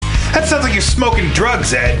That sounds like you're smoking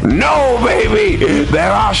drugs, Ed. No, baby!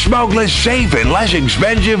 There are smokeless, safe, and less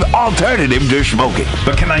expensive alternative to smoking.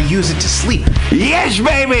 But can I use it to sleep? Yes,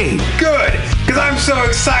 baby! Good, because I'm so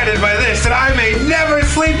excited by this that I may never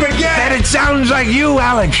sleep again. And it sounds like you,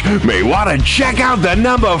 Alex, may want to check out the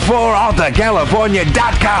number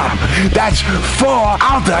 4AltaCalifornia.com. That's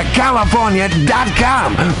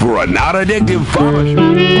 4AltaCalifornia.com for a non-addictive pharmacy.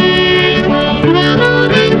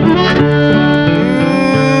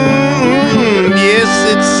 Yes,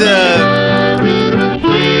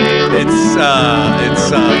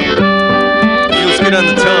 feels good on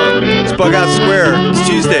the tongue. It's BughouseSquare. It's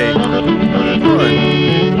Tuesday. Come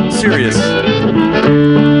on. Serious.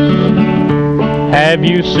 Have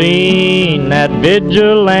you seen that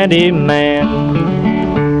vigilante man?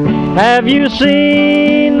 Have you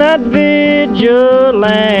seen that vigilante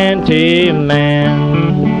man?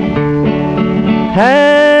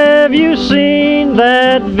 Have you seen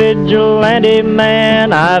that vigilante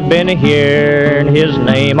man? I've been hearing his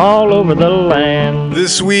name all over the land.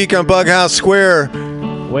 This week on BughouseSquare,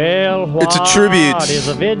 well, it's a tribute.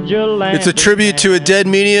 It's a tribute to a dead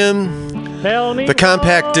medium, the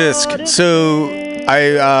compact disc. So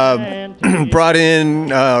I brought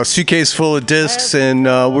in a suitcase full of discs, and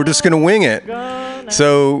we're just going to wing it.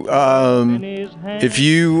 So if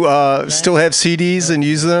you still have CDs and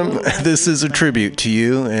use them, this is a tribute to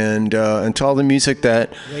you and to all the music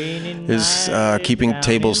that is keeping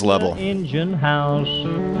tables level.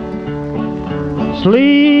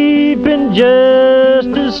 Sleeping just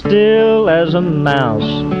as still as a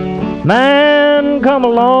mouse. Man come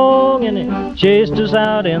along and he chased us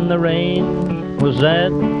out in the rain. Was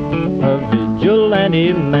that a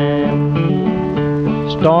vigilante man?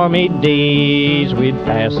 Stormy days we'd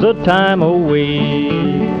pass the time away,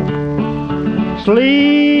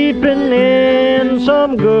 sleeping in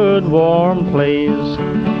some good warm place.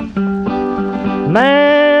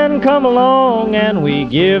 Man come along and we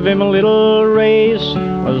give him a little race.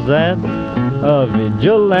 Was that a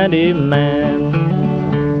vigilante man?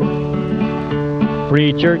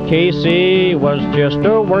 Preacher Casey was just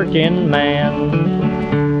a working man,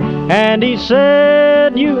 and he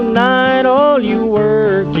said, unite all you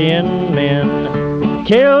working men.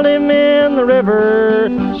 Killed him in the river,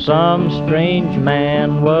 some strange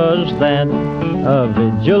man. Was that a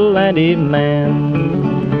vigilante man?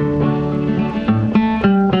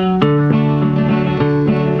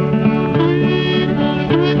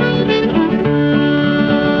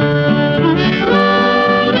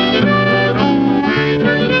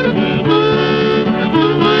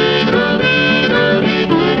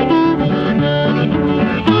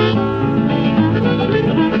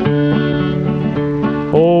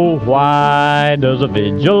 Why does a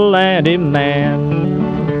vigilante man,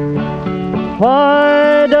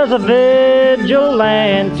 why does a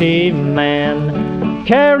vigilante man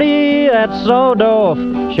carry that sawed-off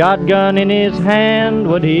shotgun in his hand?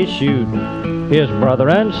 Would he shoot his brother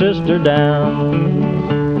and sister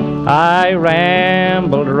down? I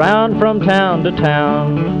rambled around from town to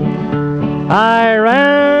town, I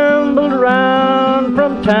rambled around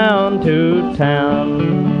from town to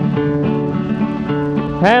town,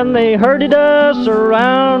 and they herded us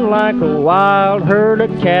around like a wild herd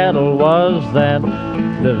of cattle. Was that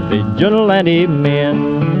the vigilante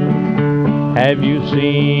men? Have you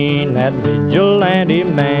seen that vigilante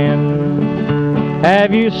man?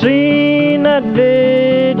 Have you seen that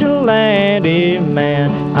vigilante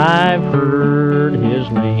man? I've heard his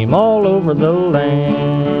name all over the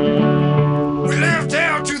land. We left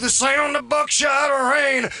out to the sound of buckshot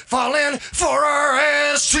rain falling for our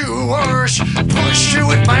ass to wash. Pushed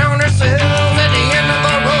to it, found ourselves at the end of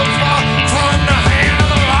the road, far from the hand of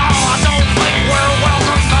the law. I don't think we're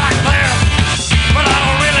welcome back there, but I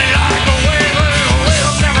don't really like the way we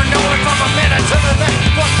live. Never knowing from a minute to the next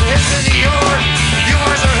what his is yours,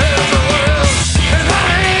 yours or his or whatever. And I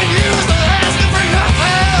ain't used to asking for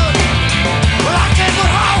nothing, but I get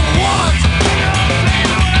what I want.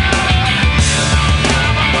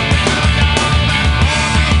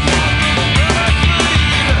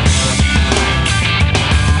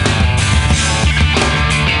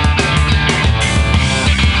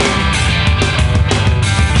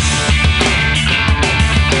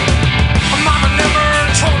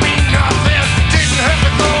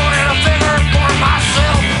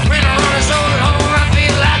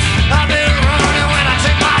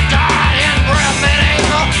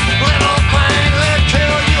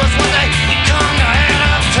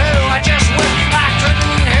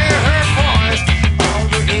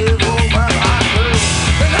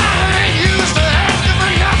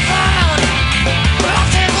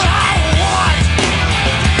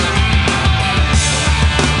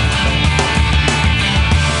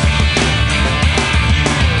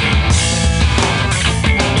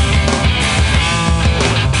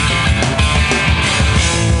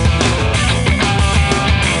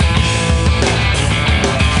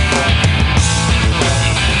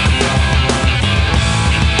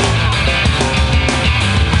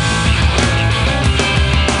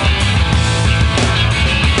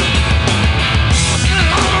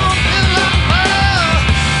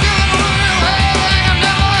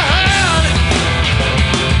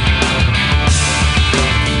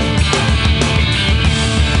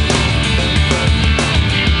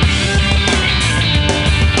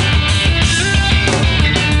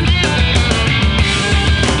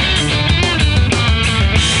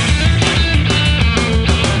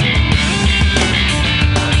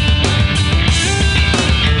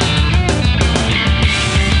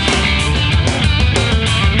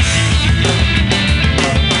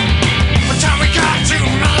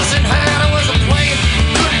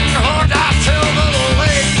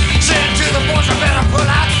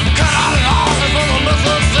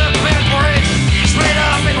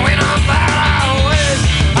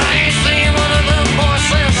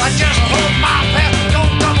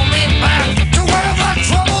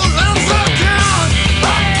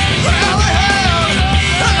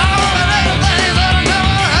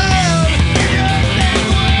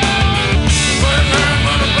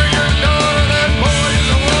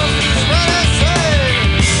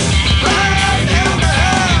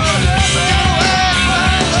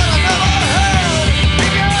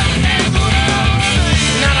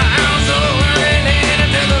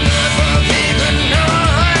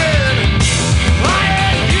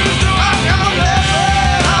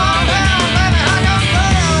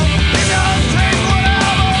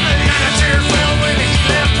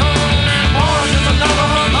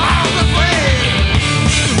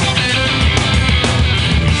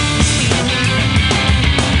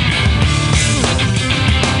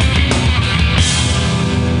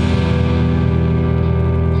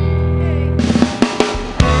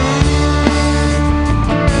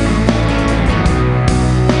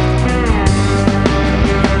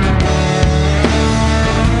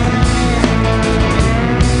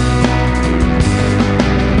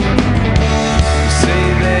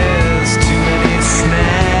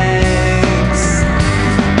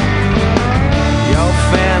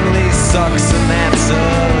 bucks and that's a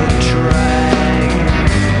drag.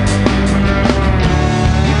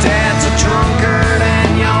 Your dad's a drunkard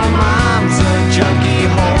and your mom's a junkie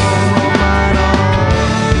whore model.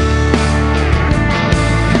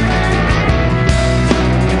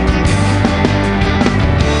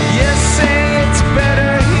 You say it's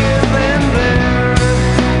better here than there.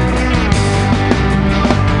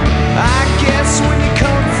 I guess when you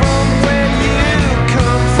come from where you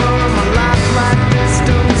come from, a life like this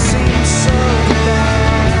don't seem so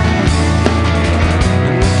bad.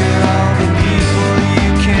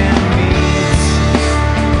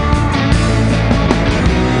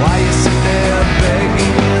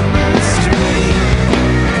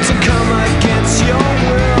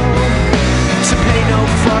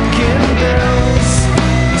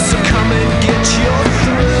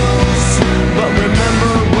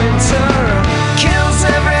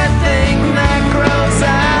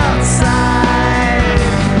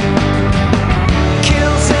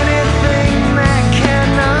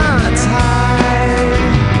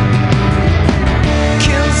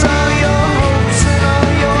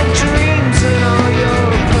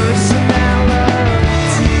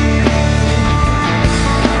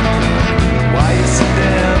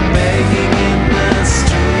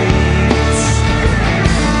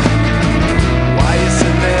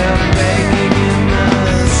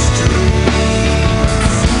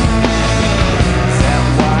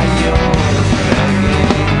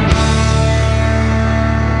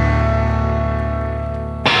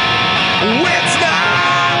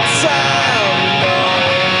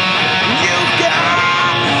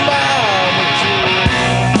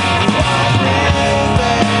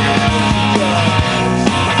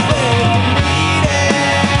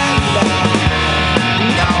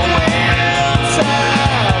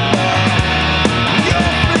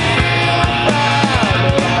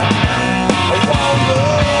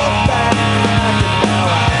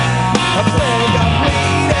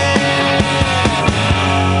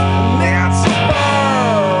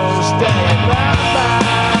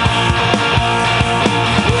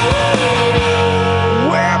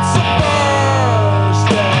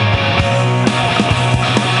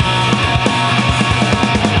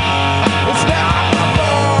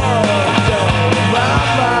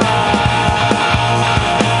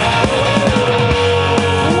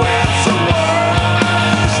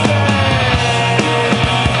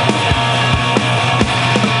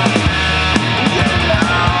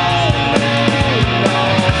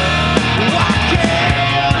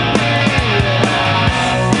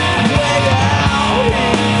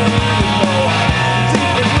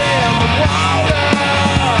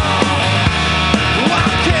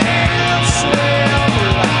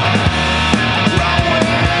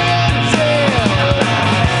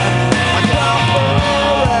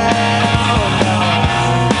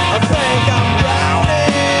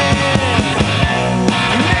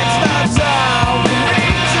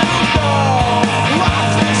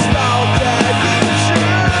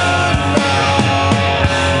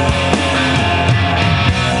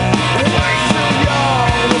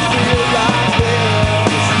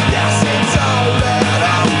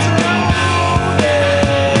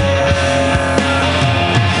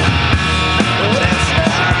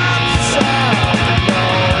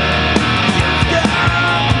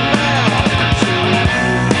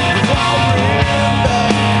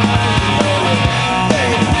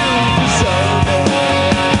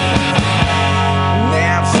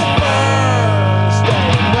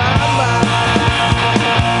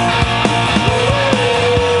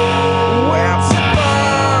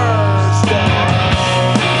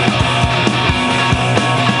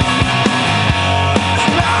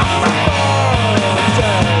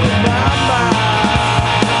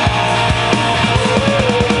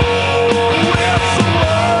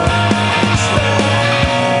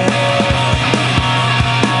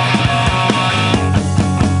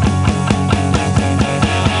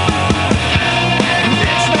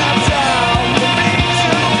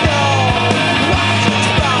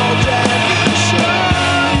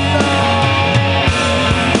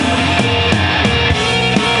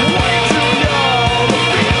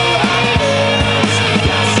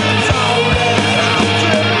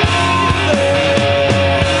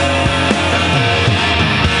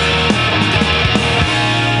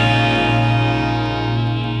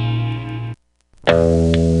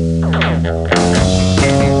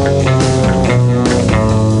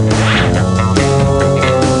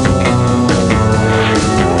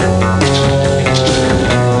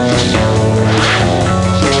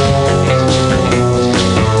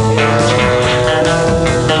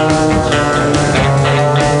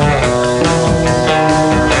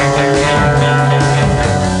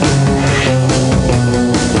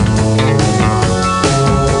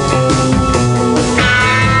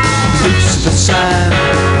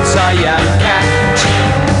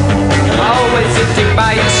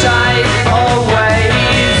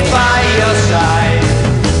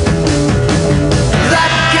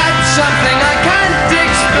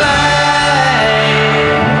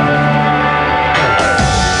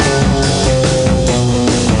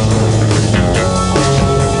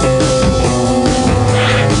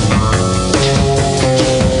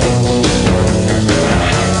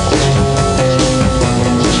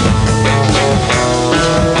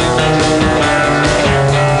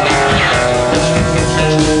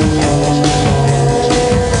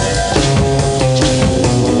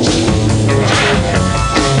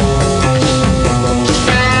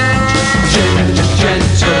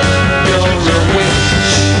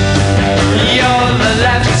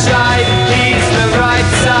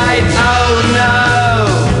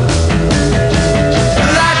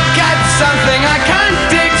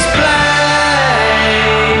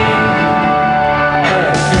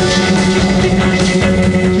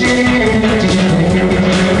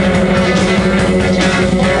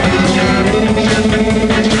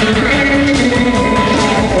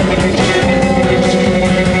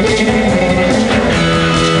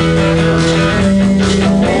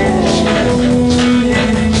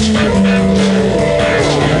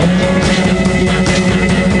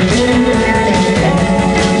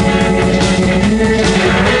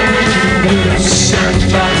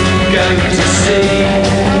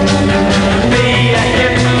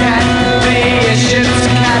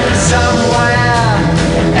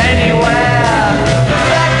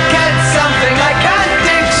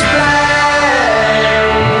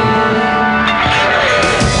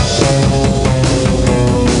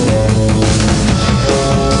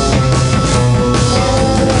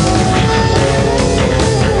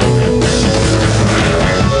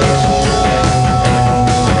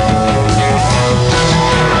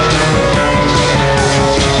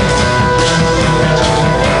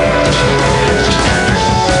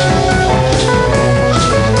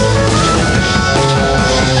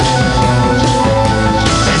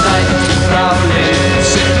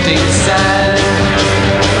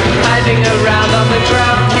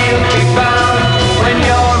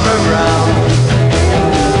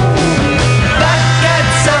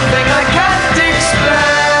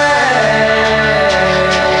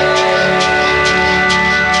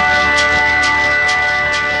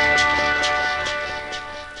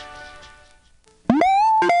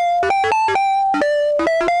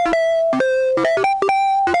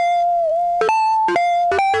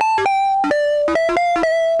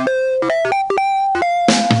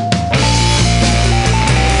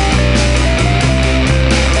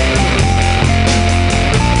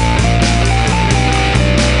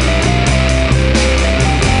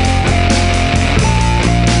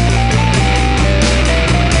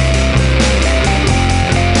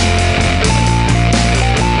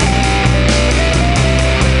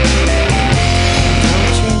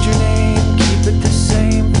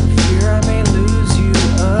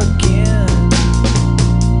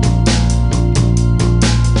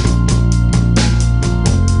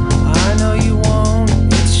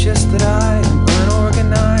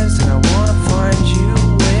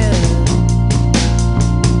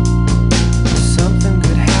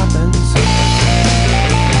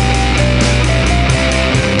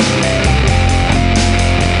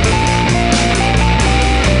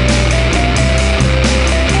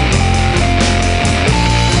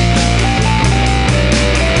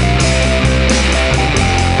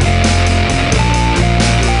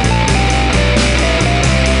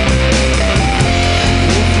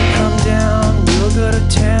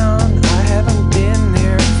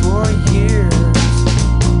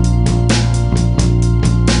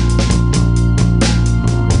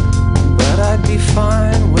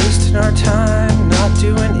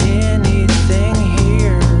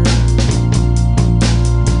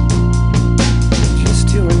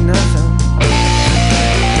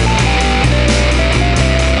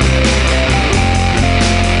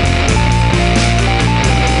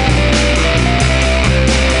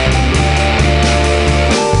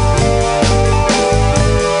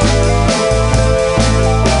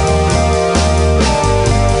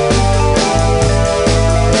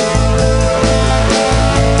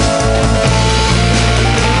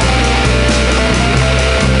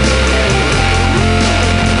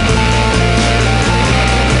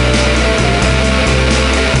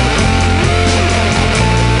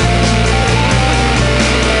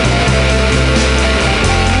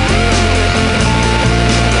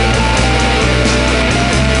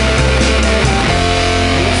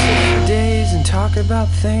 about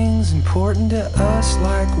things important to us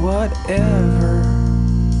like whatever.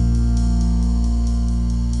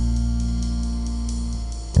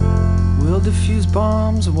 We'll defuse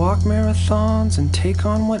bombs, walk marathons, and take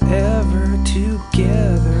on whatever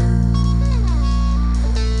together.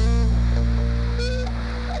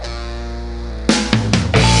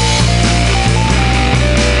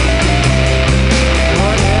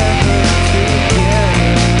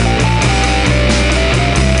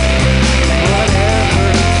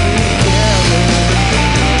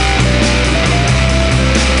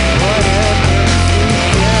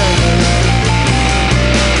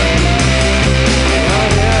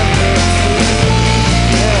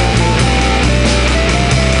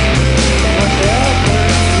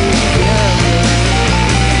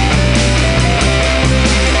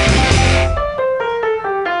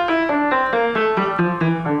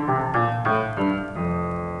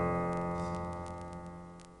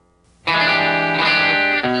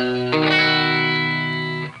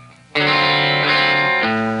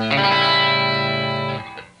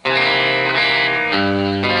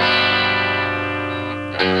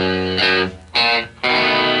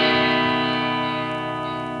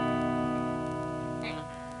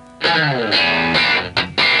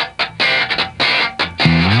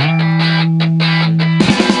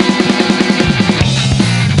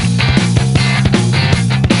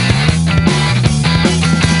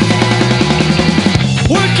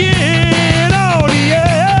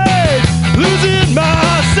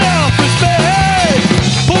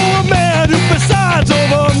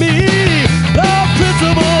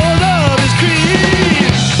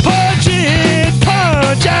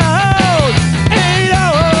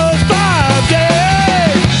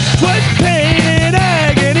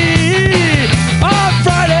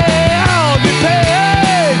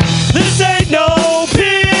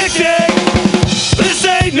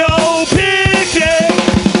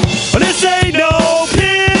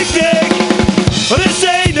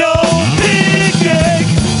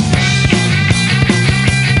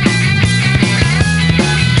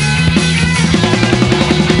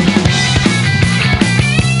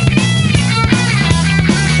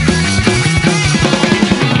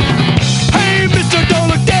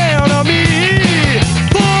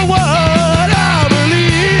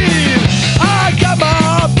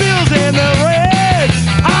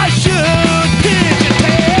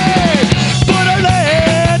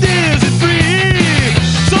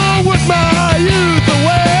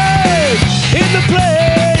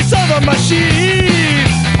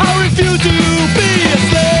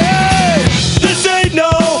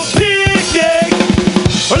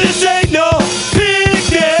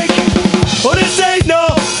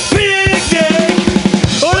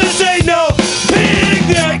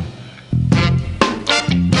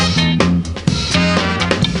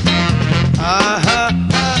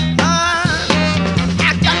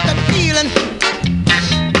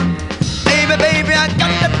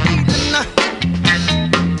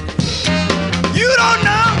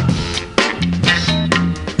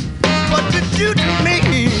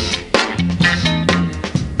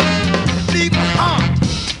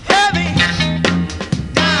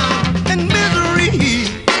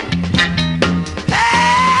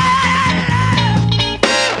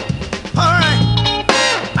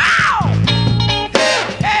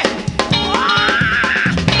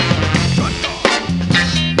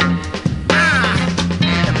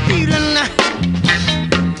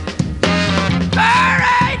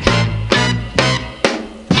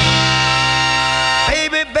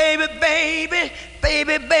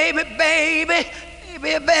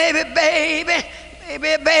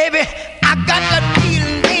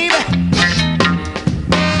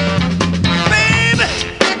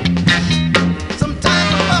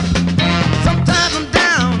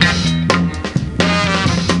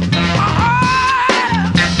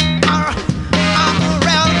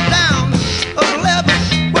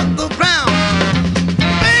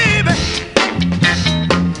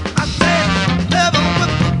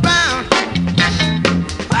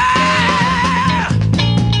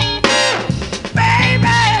 Baby,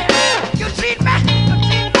 you treat me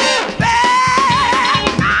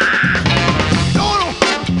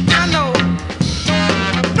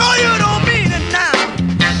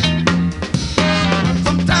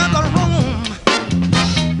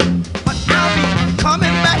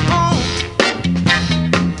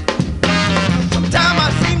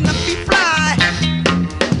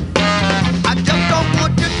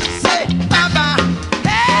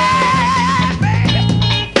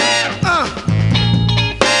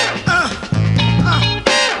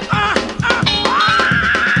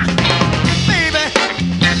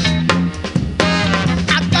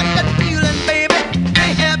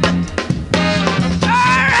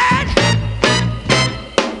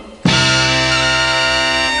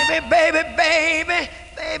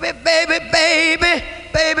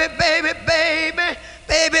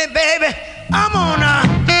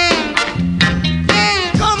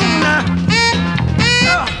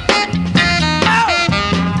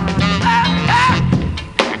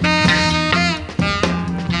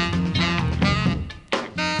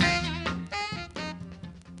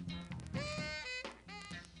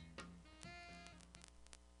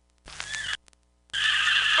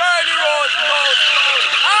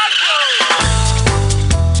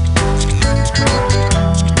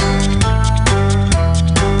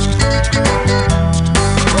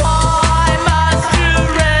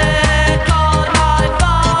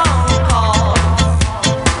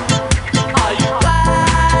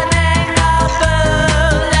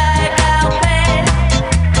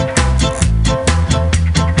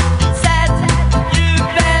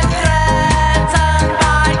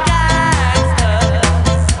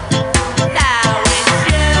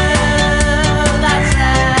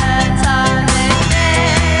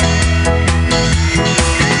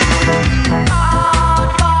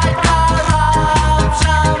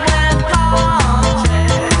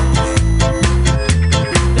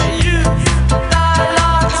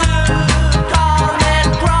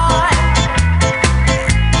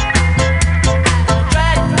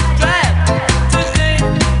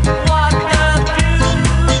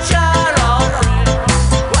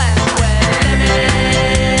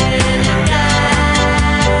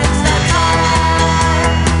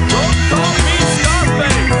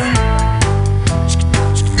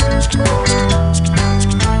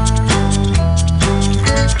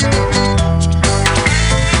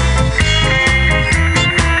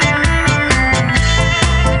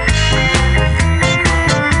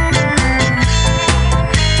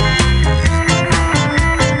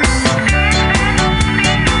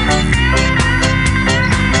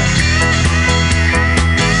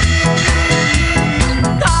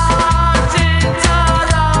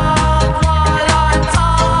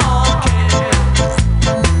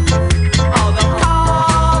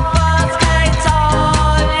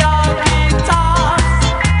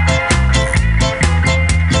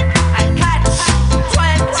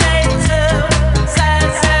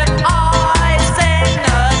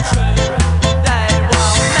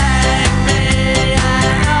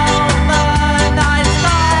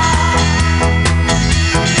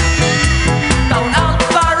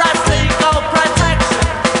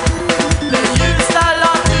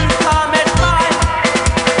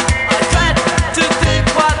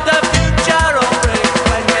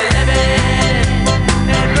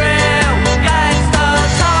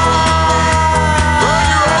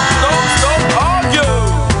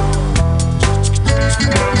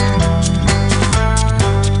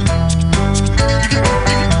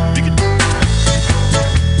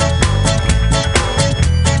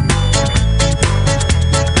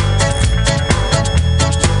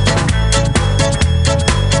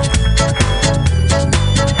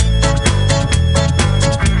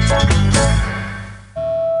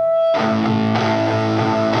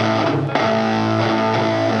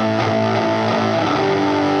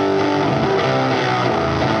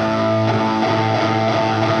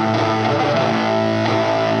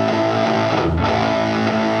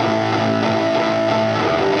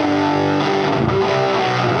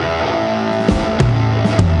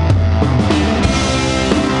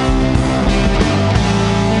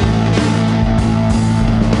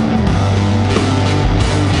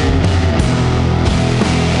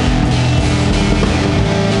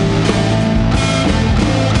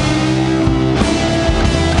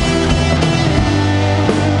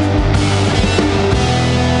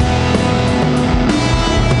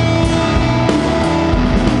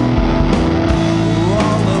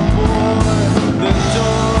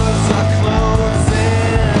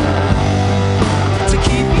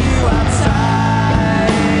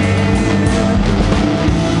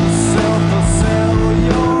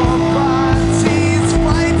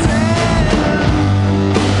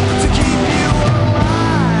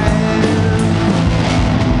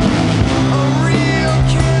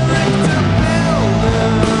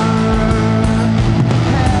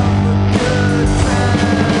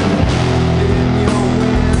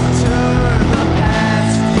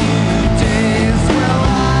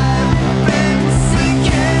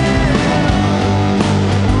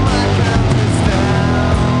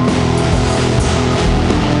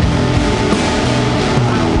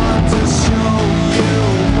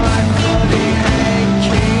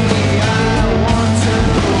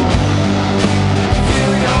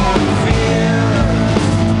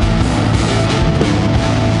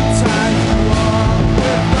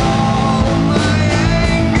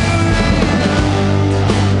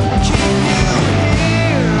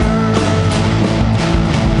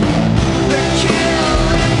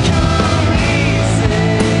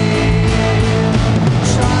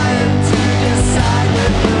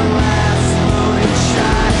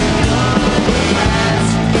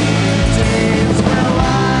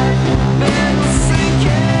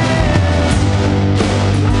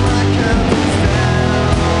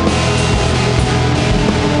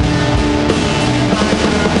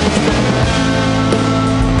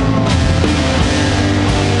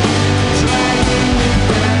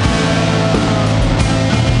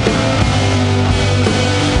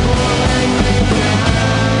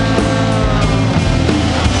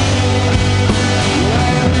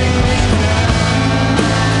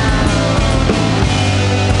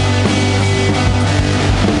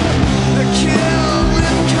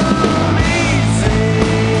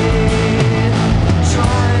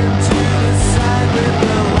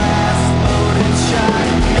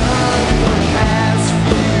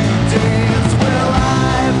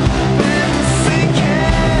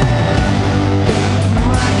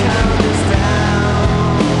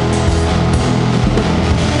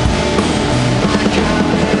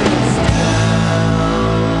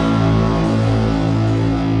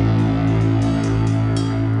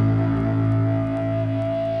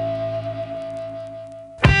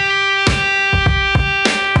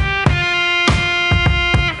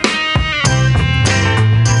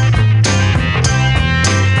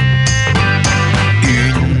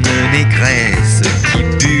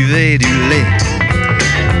buvais du lait.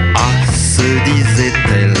 Ah, se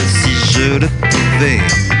disait-elle, si je le pouvais,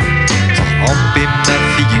 tremper ma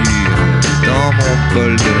figure dans mon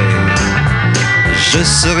bol de lait, je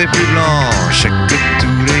serais plus blanche que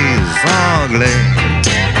tous les Anglais.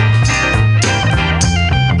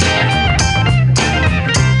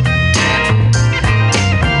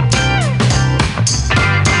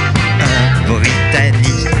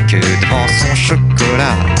 Britannique devant son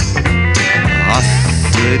chocolat, ah,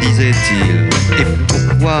 se disait-il, et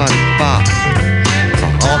pourquoi ne pas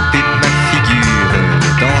tremper ma figure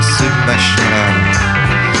dans ce machin-là,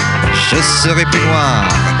 je serai plus noir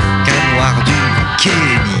qu'un noir du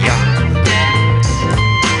Kenya.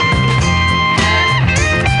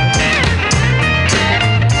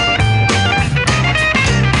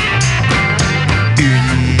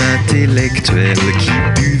 Une intellectuelle qui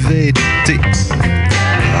buvait du thé,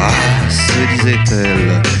 ah, se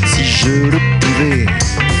disait-elle, si je le pouvais,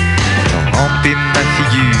 tremper ma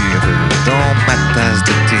figure dans ma tasse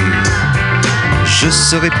de thé, je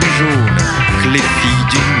serais plus jaune que les filles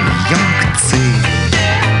du Yangtze.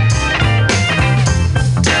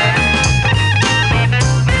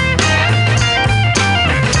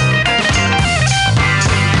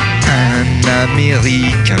 Un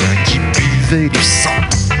Américain qui buvait du sang,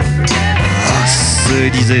 ah, se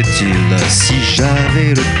disait-il, si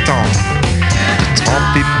j'avais le temps de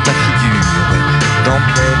tremper ma figure dans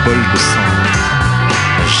mon bol de sang,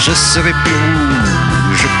 je serais plus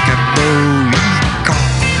rouge qu'un Mohican.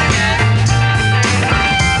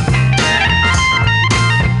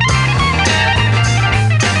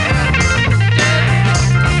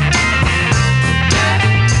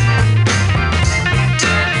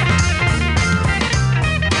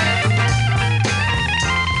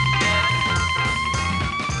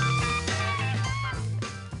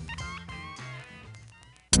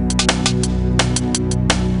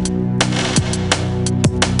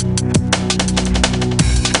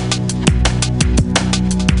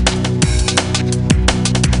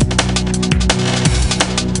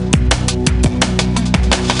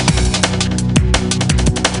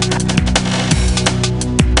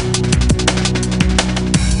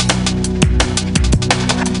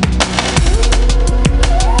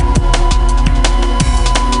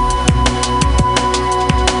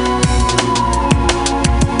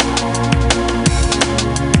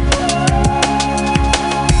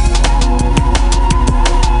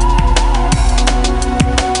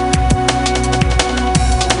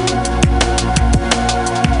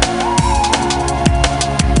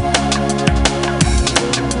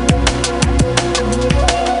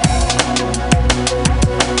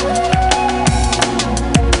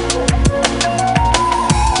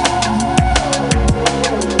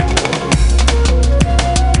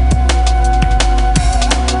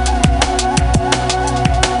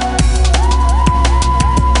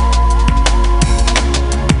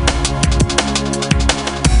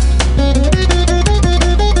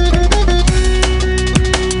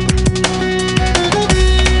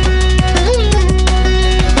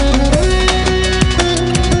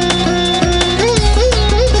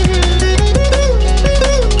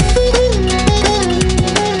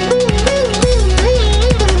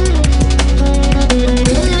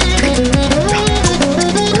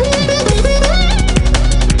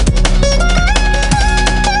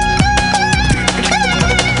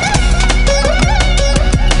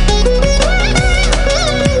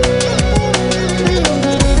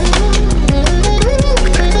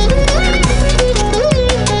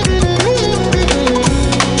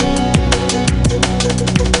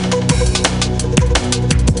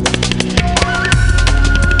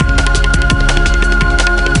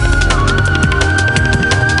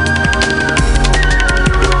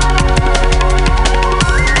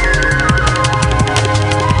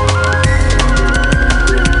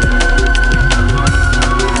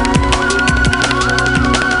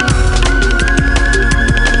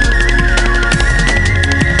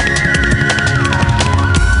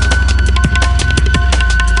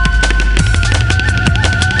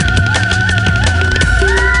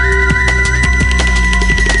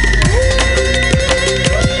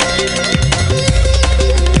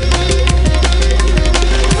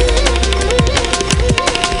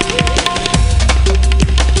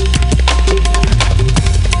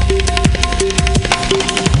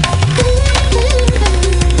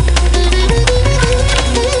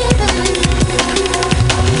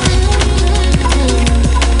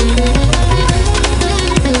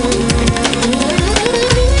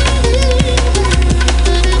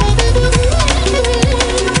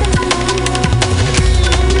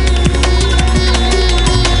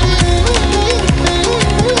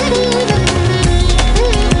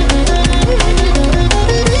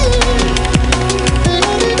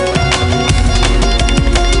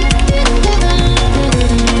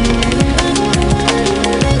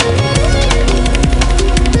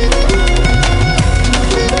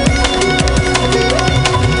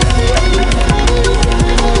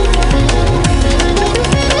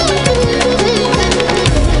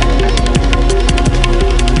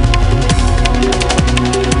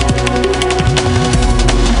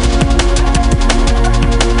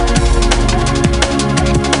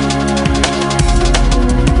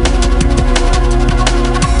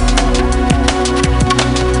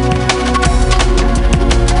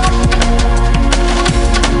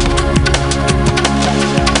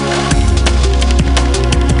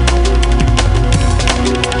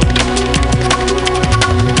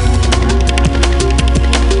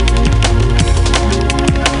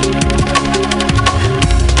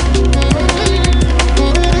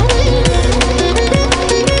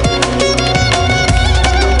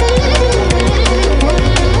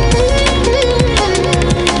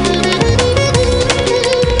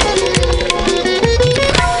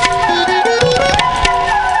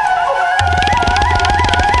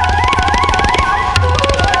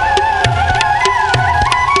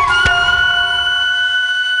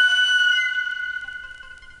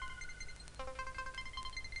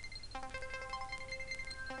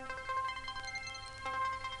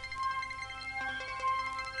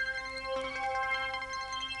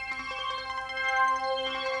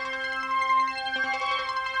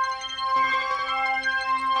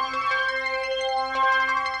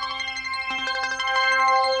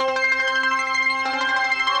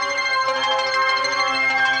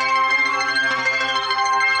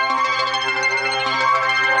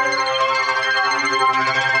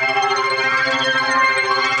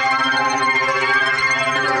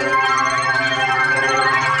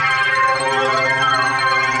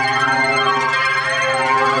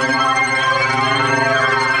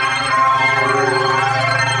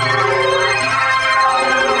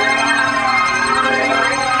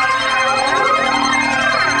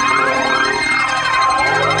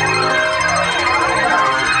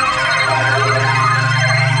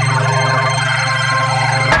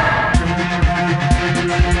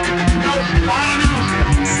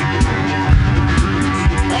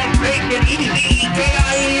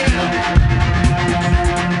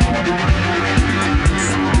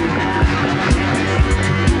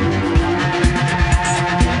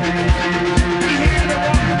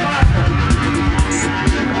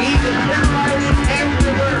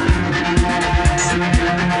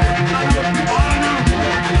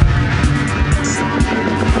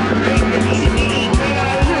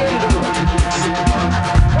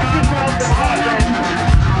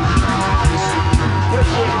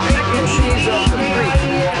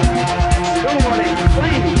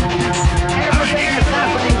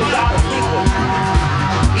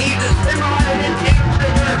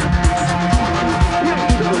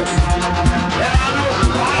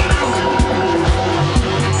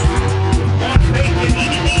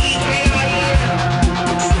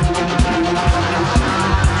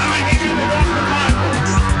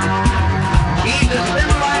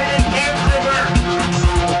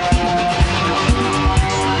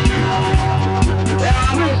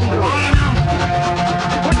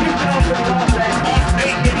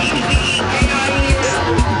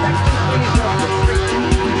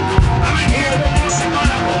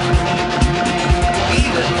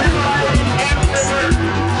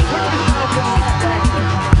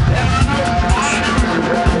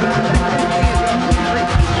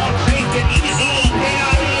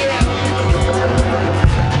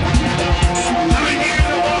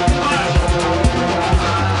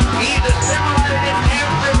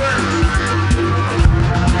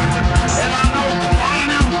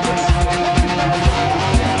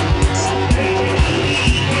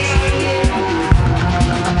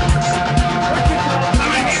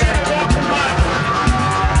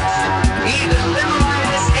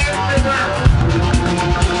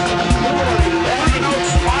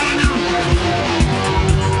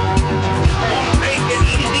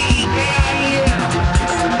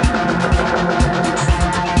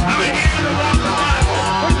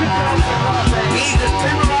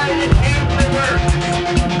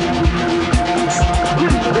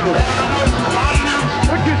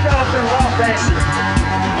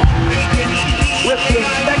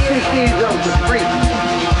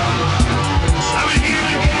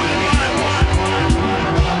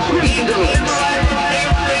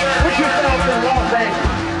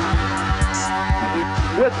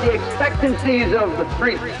 the expectancies of the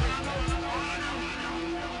streets.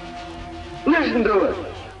 Listen to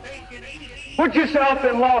it. Put yourself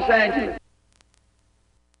in Los Angeles.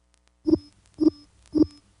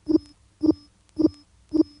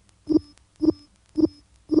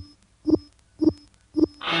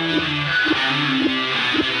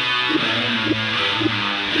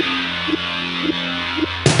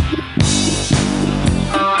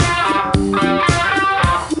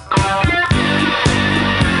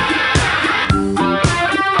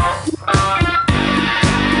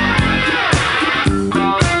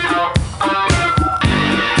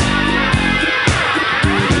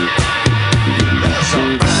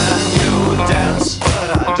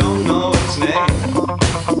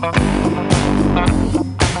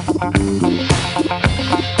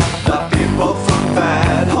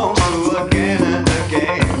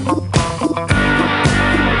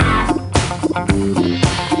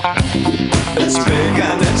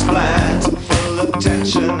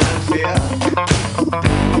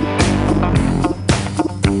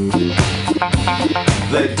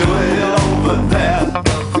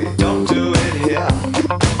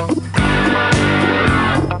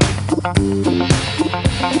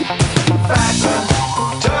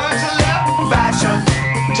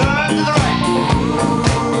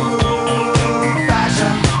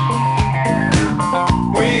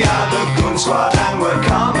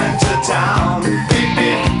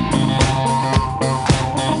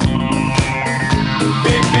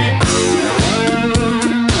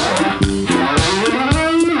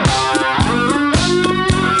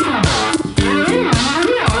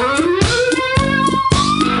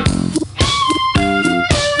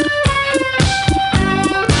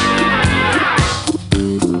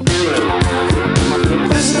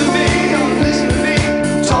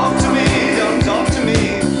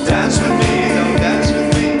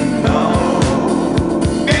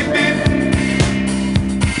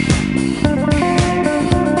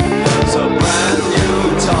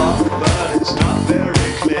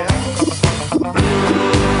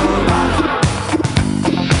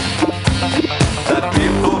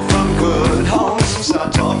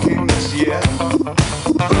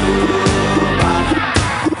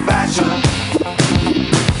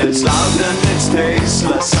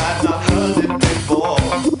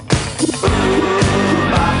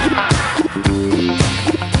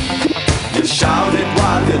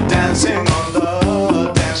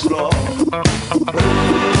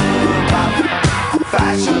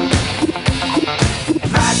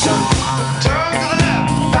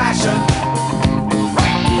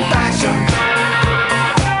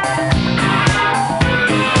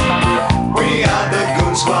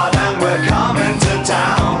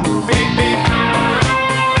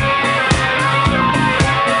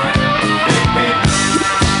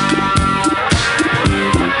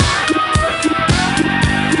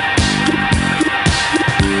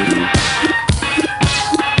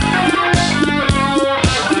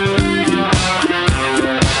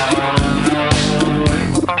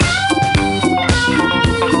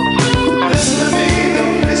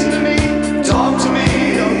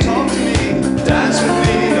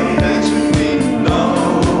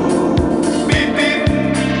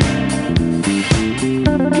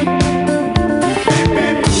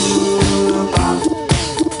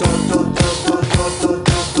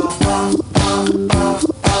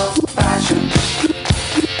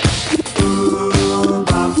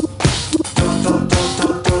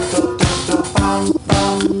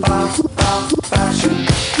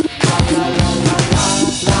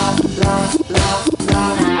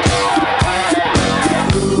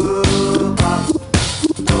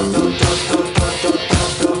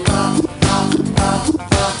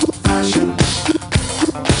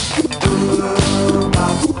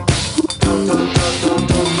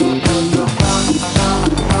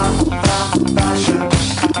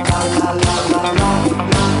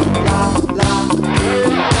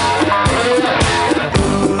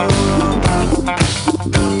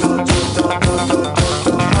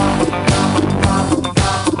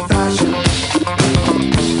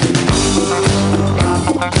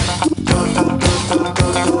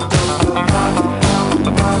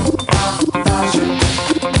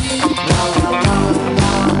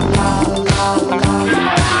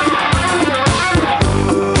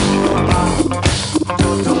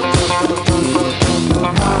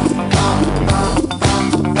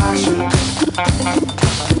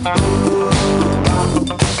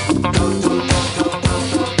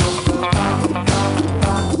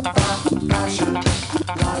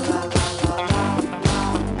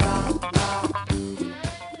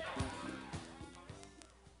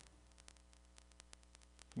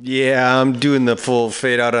 Yeah, I'm doing the full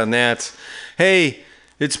fade out on that. Hey,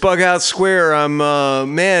 it's BughouseSquare.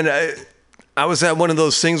 I was at one of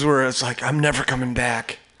those things where it's like, I'm never coming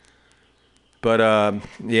back. But,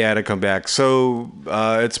 yeah, I had to come back. So,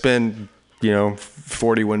 it's been,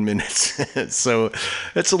 41 minutes. So,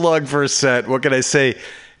 it's a long first set. What can I say?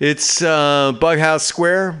 It's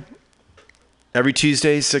BughouseSquare every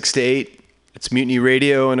Tuesday, 6 to 8. It's Mutiny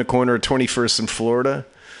Radio in the corner of 21st and Florida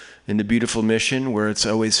in the beautiful Mission where it's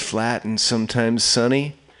always flat and sometimes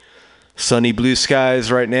sunny. Sunny blue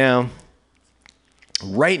skies right now.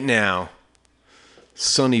 Right now.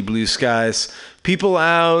 Sunny blue skies. People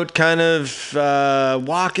out kind of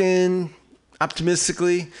walking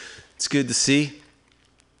optimistically. It's good to see.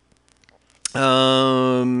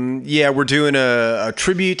 Yeah, we're doing a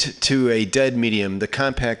tribute to a dead medium, the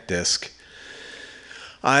compact disc.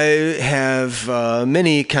 I have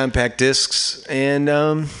many compact discs, and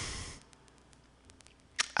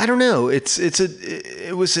I don't know.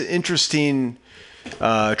 It was an interesting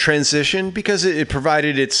transition because it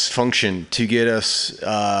provided its function to get us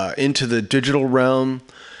into the digital realm.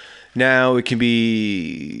 Now it can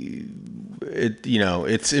be,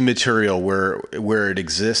 it's immaterial where it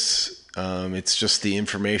exists. It's just the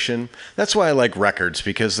information. That's why I like records,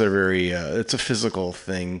 because they're very. It's a physical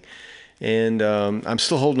thing, and I'm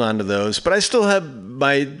still holding on to those. But I still have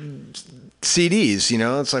my CDs.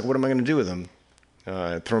 It's like, what am I going to do with them?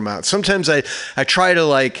 I throw them out. Sometimes I try to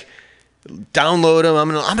download them.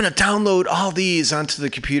 I'm gonna download all these onto the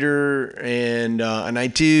computer, and I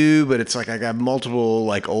do, but it's like I got multiple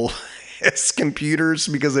old computers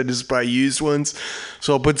because I just buy used ones.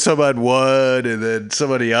 So I'll put some on one and then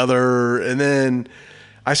some on the other, and then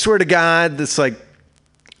I swear to God, this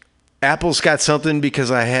Apple's got something,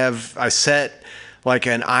 because I set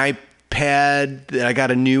an iPad that I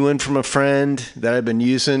got a new one from a friend that I've been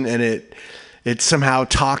using, and it somehow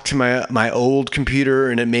talked to my old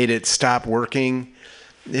computer and it made it stop working.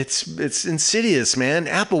 It's insidious, man.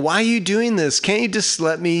 Apple, why are you doing this? Can't you just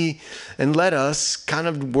let us kind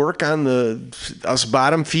of work on us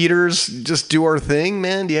bottom feeders, just do our thing,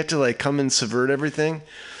 man? Do you have to come and subvert everything?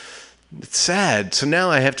 It's sad. So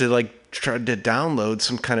now I have to try to download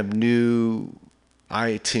some kind of new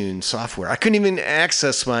iTunes software. I couldn't even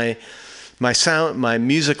access my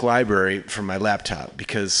music library from my laptop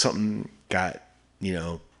because something got, I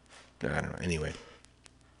don't know. Anyway,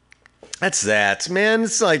 that's that, man.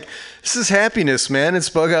 It's this is happiness, man. It's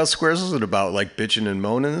BughouseSquare. This isn't about bitching and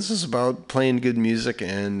moaning. This is about playing good music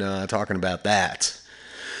and talking about that.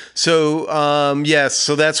 So, yes,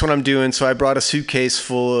 so that's what I'm doing. So I brought a suitcase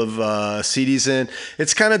full of CDs in.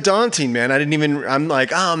 It's kind of daunting, man. I'm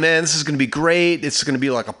like, oh man, this is going to be great. It's going to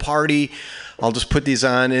be like a party. I'll just put these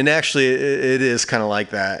on. And actually it is kind of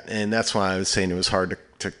like that. And that's why I was saying it was hard to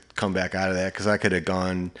come back out of that, because I could have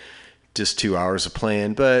gone just 2 hours of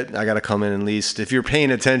playing, but I got to come in at least. If you're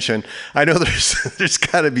paying attention, I know there's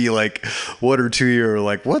got to be one or two you're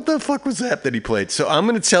like, what the fuck was that he played? So I'm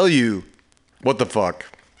going to tell you what the fuck.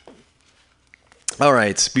 All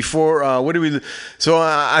right, before so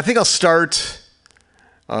I think I'll start.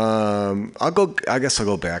 I guess I'll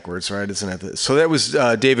go backwards, right? Isn't it? So that was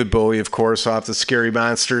David Bowie, of course, off the Scary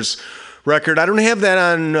Monsters record. I don't have that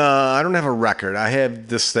on. I don't have a record. I have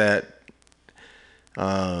the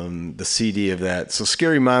CD of that. So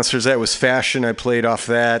Scary Monsters, that was Fashion. I played off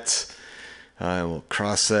that. I will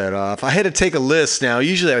cross that off. I had to take a list now.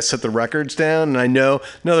 Usually I set the records down, and I know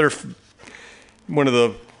another one of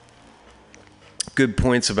the good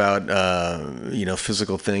points about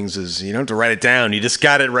physical things is you don't have to write it down. You just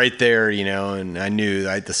got it right there, and I knew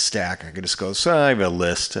I had the stack. I could just go, so I have a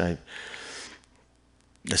list. I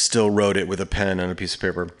still wrote it with a pen on a piece of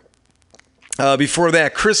paper. Before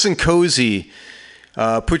that, Chris and Cozy,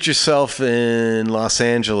 Put Yourself in Los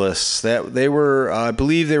Angeles. That they were, I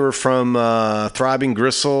believe they were from Throbbing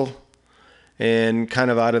Gristle, and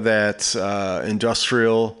kind of out of that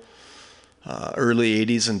industrial, early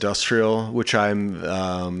 80s industrial, which I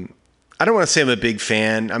don't want to say I'm a big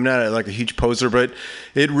fan. I'm not a huge poser, but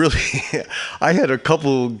it really, I had a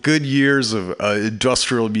couple good years of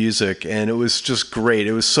industrial music, and it was just great.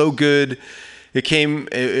 It was so good.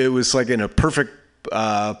 It was in a perfect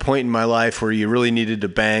point in my life where you really needed to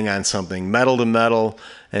bang on something, metal to metal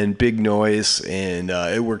and big noise, and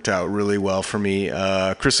it worked out really well for me.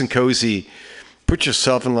 Chris and Cozy, Put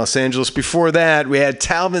Yourself in Los Angeles. Before that, we had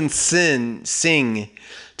Talvin Singh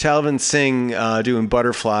doing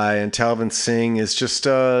Butterfly, and Talvin Singh is just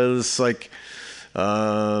this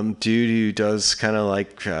dude who does kind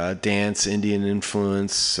of dance, Indian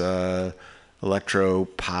influence, electro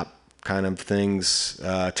pop kind of things.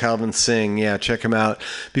 Talvin Singh, yeah, check him out.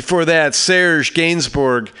 Before that, Serge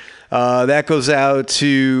Gainsbourg. That goes out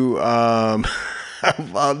to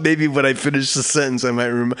maybe when I finish the sentence, I might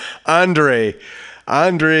remember Andre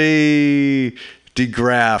de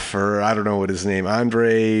Graaf, or I don't know what his name.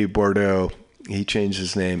 Andre Bordeaux. He changed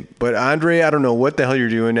his name, but Andre, I don't know what the hell you're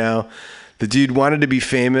doing now. The dude wanted to be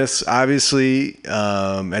famous. Obviously,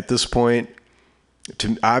 at this point,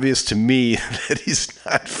 obvious to me that he's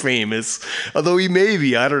not famous, although he may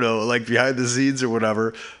be, I don't know, like behind the scenes or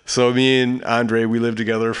whatever. So me and Andre, we lived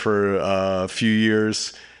together for a few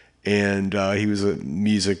years, and he was a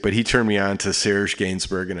music, but he turned me on to Serge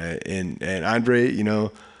Gainsbourg, and Andre, you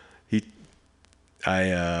know, he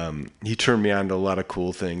turned me on to a lot of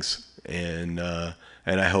cool things, and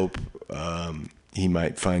I hope he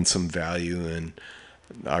might find some value in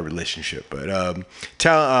our relationship. But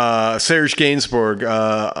Serge Gainsbourg,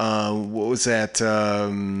 what was that?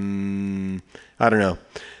 I don't know.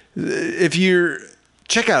 If you're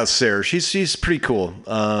check out Serge, he's pretty cool.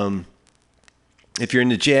 If you're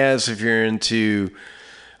into jazz, if you're into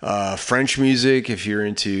French music, if you're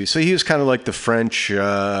into, so he was kind of like the French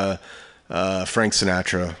Frank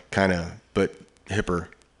Sinatra, kind of, but hipper.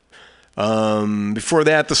 Before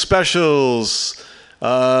that, the Specials.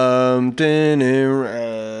 Yeah,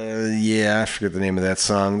 I forget the name of that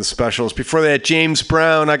song. The Specials. Before that, James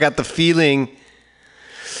Brown, I Got the Feeling.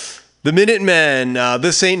 The Minutemen,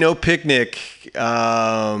 This Ain't No Picnic.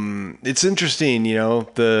 It's interesting, you know,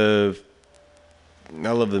 I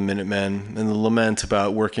love the Minutemen and the lament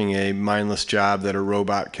about working a mindless job that a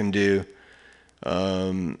robot can do.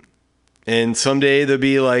 And someday they'll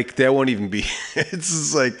be like, that won't even be. It's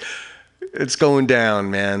just like, it's going down,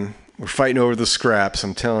 man. We're fighting over the scraps,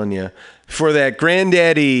 I'm telling you. Before that,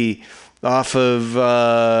 Granddaddy off of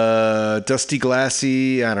Dusty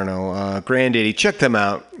Glassy, I don't know, Granddaddy. Check them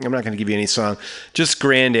out. I'm not going to give you any song. Just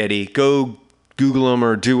Granddaddy. Go Google them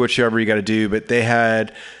or do whatever you got to do. But they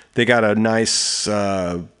got a nice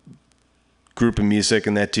group of music,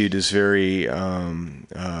 and that dude is very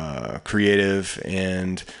creative.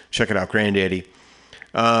 And check it out, Granddaddy.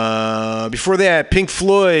 Before that, Pink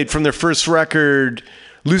Floyd from their first record,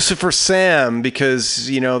 Lucifer Sam, because,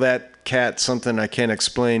 you know, that cat, something I can't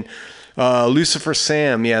explain. Lucifer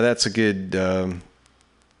Sam, yeah, that's a good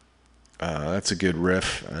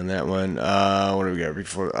riff on that one. What do we got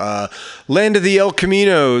before? Land of the El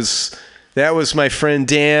Caminos. That was my friend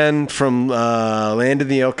Dan from Land of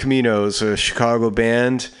the El Caminos, a Chicago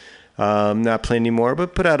band. Not playing anymore,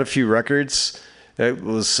 but put out a few records. That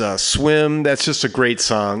was Swim. That's just a great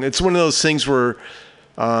song. It's one of those things where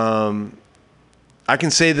I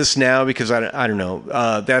can say this now because I don't know.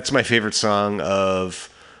 That's my favorite song of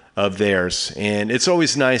theirs, and it's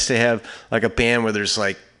always nice to have like a band where there's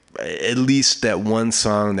like at least that one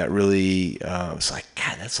song that really was like,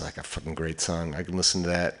 God, that's like a fucking great song. I can listen to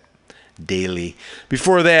that daily.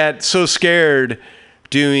 Before that, So Scared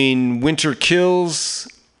doing Winter Kills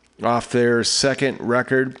off their second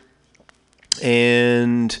record,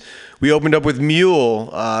 and we opened up with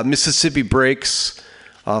Mule, Mississippi Breaks,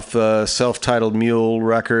 off the self-titled Mule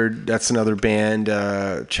record. That's another band.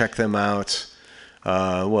 Check them out.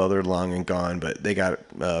 Well, they're long and gone, but they got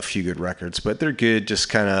a few good records. But they're good, just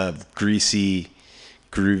kind of greasy,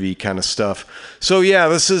 groovy kind of stuff. So yeah,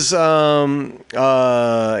 this is a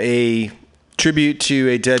tribute to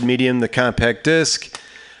a Dead Medium, the compact disc.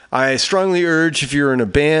 I strongly urge, if you're in a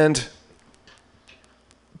band,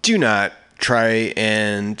 do not try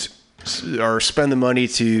or spend the money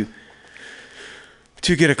to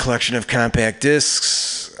get a collection of compact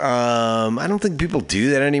discs. I don't think people do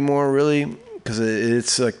that anymore, really, because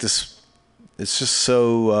it's like this. It's just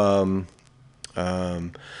so.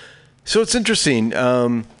 So it's interesting.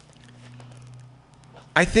 I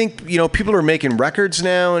think, you know, people are making records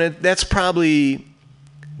now, and that's probably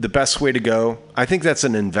the best way to go. I think that's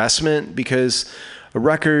an investment, because a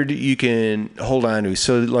record you can hold on to.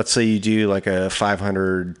 So let's say you do like a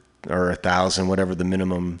 500 or 1,000, whatever the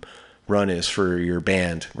minimum run is for your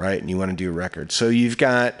band, right? And you want to do a record. So you've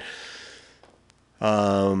got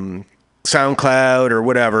SoundCloud or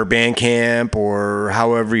whatever, Bandcamp, or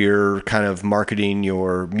however you're kind of marketing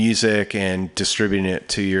your music and distributing it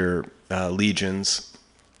to your legions.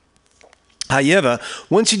 However,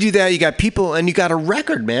 once you do that, you got people and you got a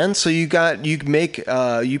record, man. So you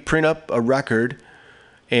print up a record,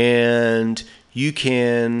 and you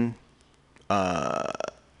can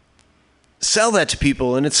sell that to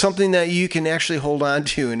people, and it's something that you can actually hold on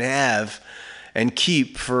to and have and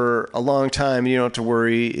keep for a long time. You don't have to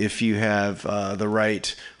worry if you have the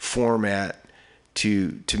right format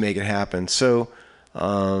to make it happen. So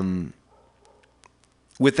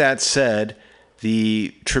with that said,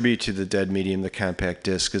 the tribute to the dead medium, the compact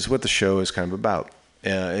disc, is what the show is kind of about.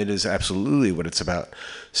 It is absolutely what it's about.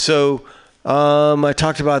 So I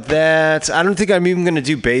talked about that. I don't think I'm even going to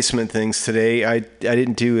do basement things today. I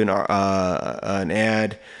didn't do an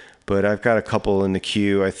ad, but I've got a couple in the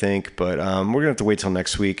queue, I think. But we're going to have to wait till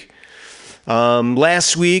next week.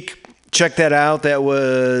 Last week, check that out. That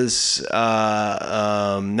was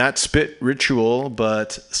not Spit Ritual,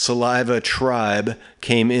 but Saliva Tribe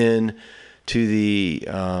came in to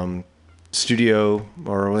the studio,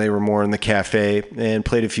 or they were more in the cafe, and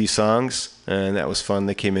played a few songs, and that was fun.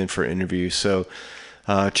 They came in for an interview, so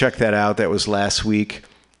check that out. That was last week.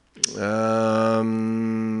 Yeah,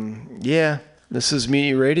 this is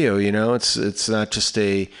Mutiny Radio. You know, it's not just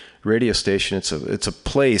a radio station. It's a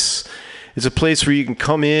place. It's a place where you can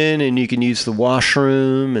come in and you can use the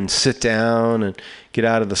washroom and sit down and get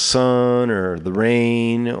out of the sun or the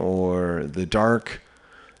rain or the dark,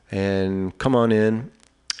 and come on in.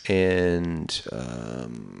 And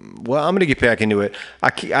well, I'm gonna get back into it. I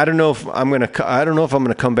don't know if I'm gonna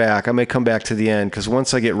come back. I may come back to the end, because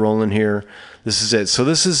once I get rolling here, this is it. So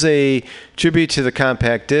this is a tribute to the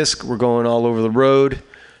compact disc. We're going all over the road,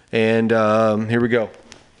 and here we go.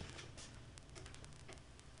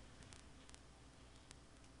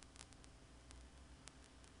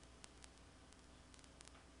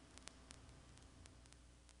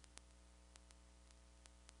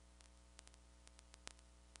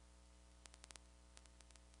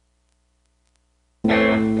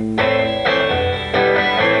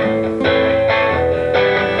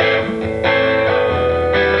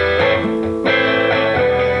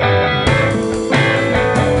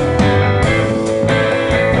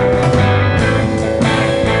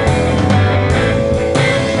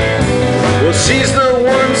 She's the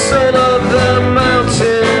one son of the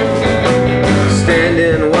mountain,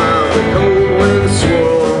 standing while the cold wind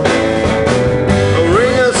swirl. A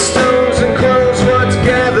ring of stones and clothes what's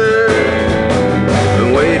gathered,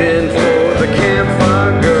 and waiting for the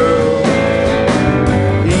campfire girl.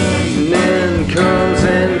 Evening comes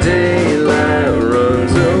and daylight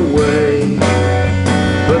runs away,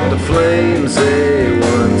 but the flames they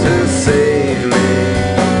want to save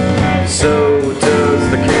me. So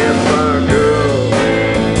does the campfire girl.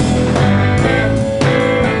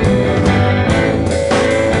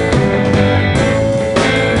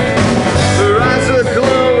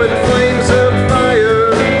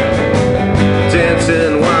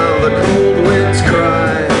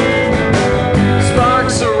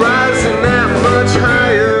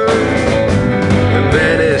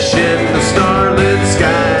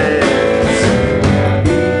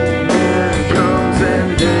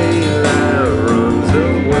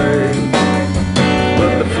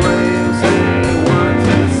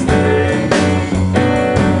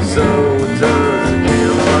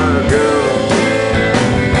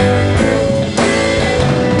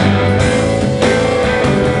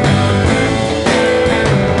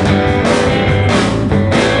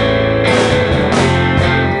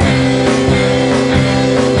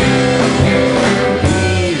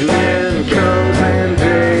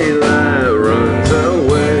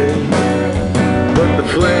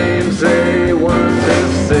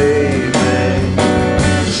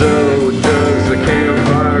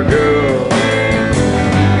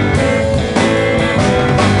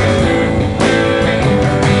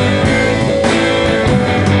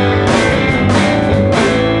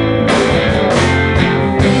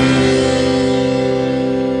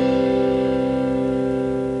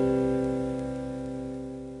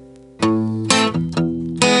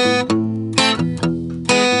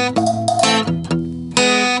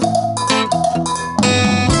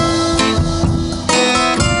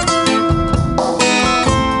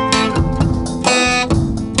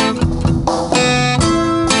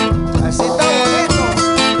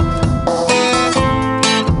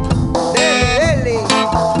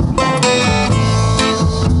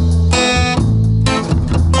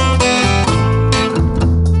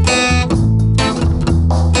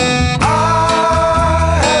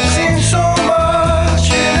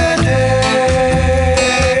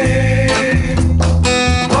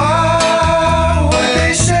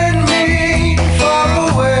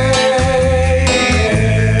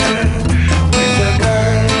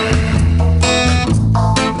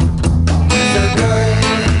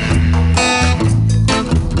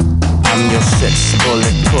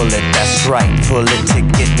 pull it to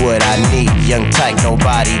get what I need. Young type,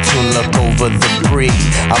 nobody to look over the breed.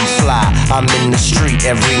 I'm fly, I'm in the street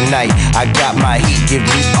every night. I got my heat, give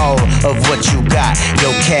me all of what you got.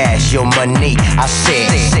 Your cash, your money, I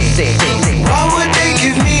said. Why would they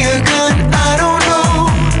give me a gun? I don't know.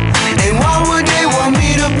 And why would they want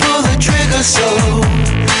me trigger so low?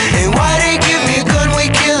 And why they give me a gun, we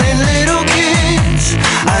killing little kids?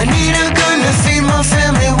 I need a gun to feed my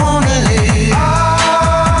family, wanna live.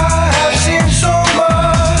 I have seen so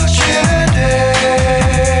much in a day.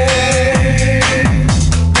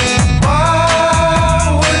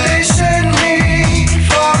 Why would they send me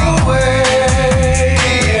far away?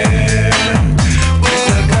 Yeah.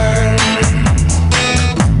 With a gun.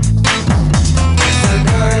 With a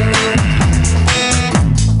gun.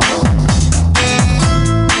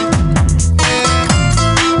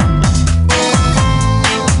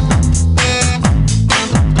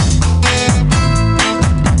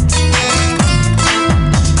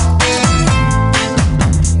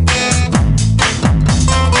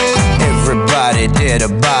 Everybody dead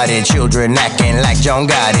about it, children acting like John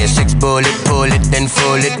Gotti. 6 bullet, pull it, then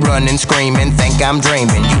full it, running, screaming, think I'm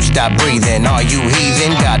dreaming. You stop breathing, are you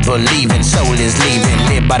heaving? God believing, soul is leaving.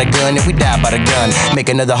 Live by the gun, if we die by the gun. Make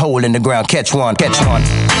another hole in the ground, catch one, catch one.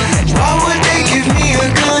 Why would they give me a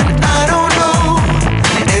gun? I don't know.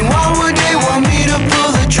 And why would they want me to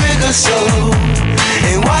pull the trigger so low?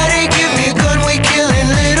 And why they give me a gun, we killing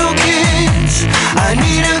little kids? I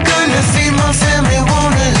need a gun to feed my family,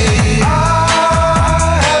 wanna live. I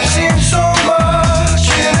have seen so much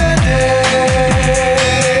in a day.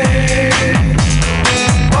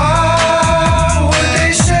 Why would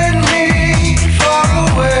they send me far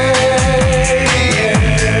away?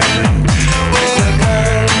 Yeah. With a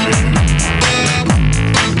gun.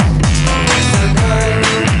 With a gun.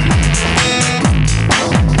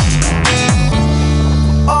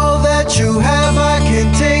 All that you have, I can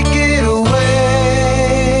take it away.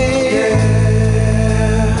 Yeah.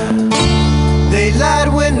 They lied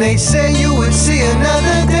when they said you would see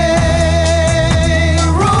another day.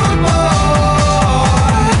 Road boy.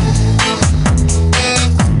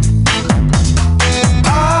 I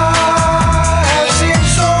have seen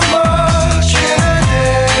so much in a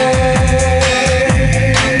day.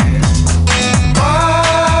 Why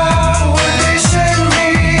would they send me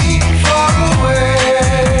far away?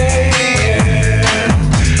 Yeah.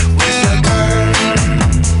 With a gun.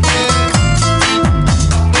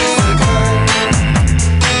 With a gun.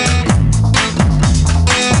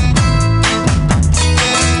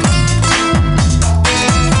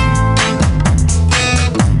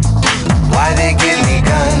 Why they give me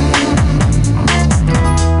gun?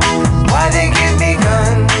 Why they give me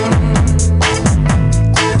gun?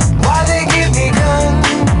 Why they give me gun?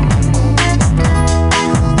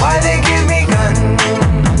 Why they give me gun?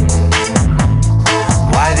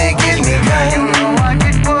 Why they give me gun? You know I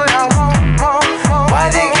get what I want. Why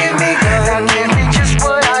they give me gun? Give me just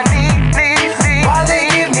what I need. Why they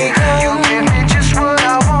give me gun? You give me just what I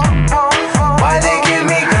want. Why they give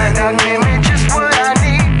me gun? Give me just what I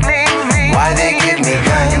need. Why they give me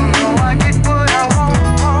gun? You know I get what I want.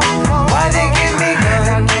 Why they give me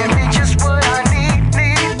gun? Give me just what I need.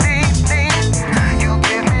 You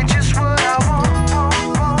give me just what I want.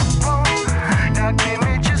 Now give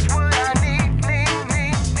me just what I need.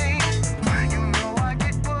 You know I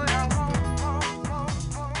get what I want.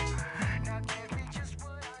 Now give me just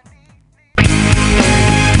what I need.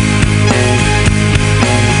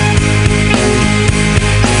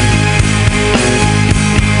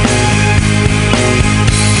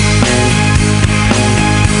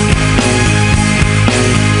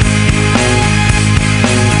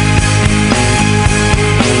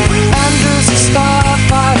 Andrew's a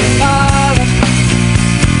starfighter pilot,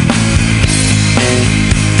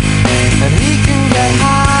 and he can get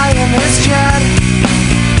high in his jet.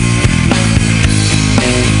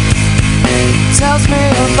 Tells me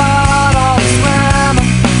about all his women.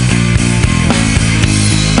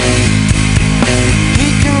 He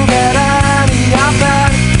can get any, I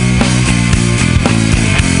bet.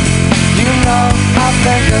 You know I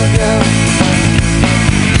think of you,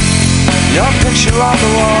 your picture on the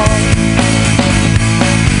wall.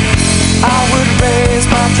 I would raise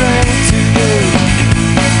my drink to you,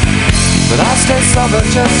 but I stay sober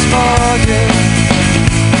just for you.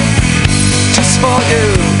 Just for you.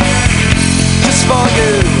 Just for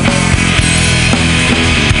you.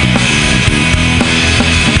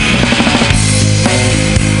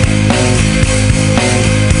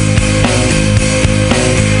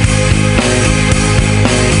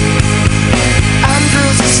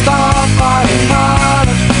 Andrew's a starfighter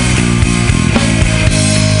pilot.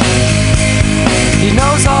 He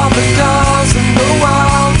knows all the girls in the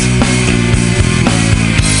world.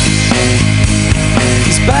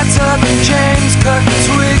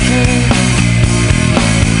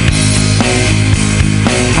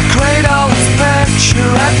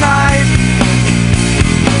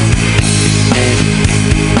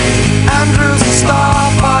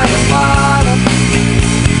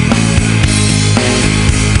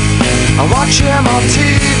 watch him on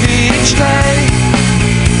TV each day.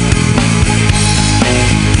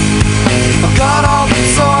 I've got all the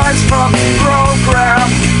toys from the program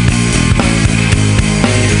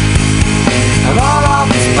and all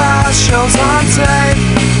of his past shows on tape.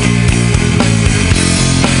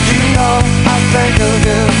 You know I think of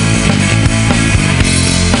you,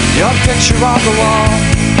 your picture on the wall.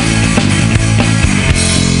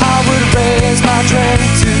 I would raise my drink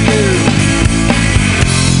to you,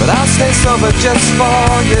 but I'll stay sober just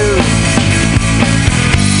for you.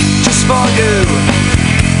 Just for you.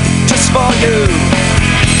 Just for you.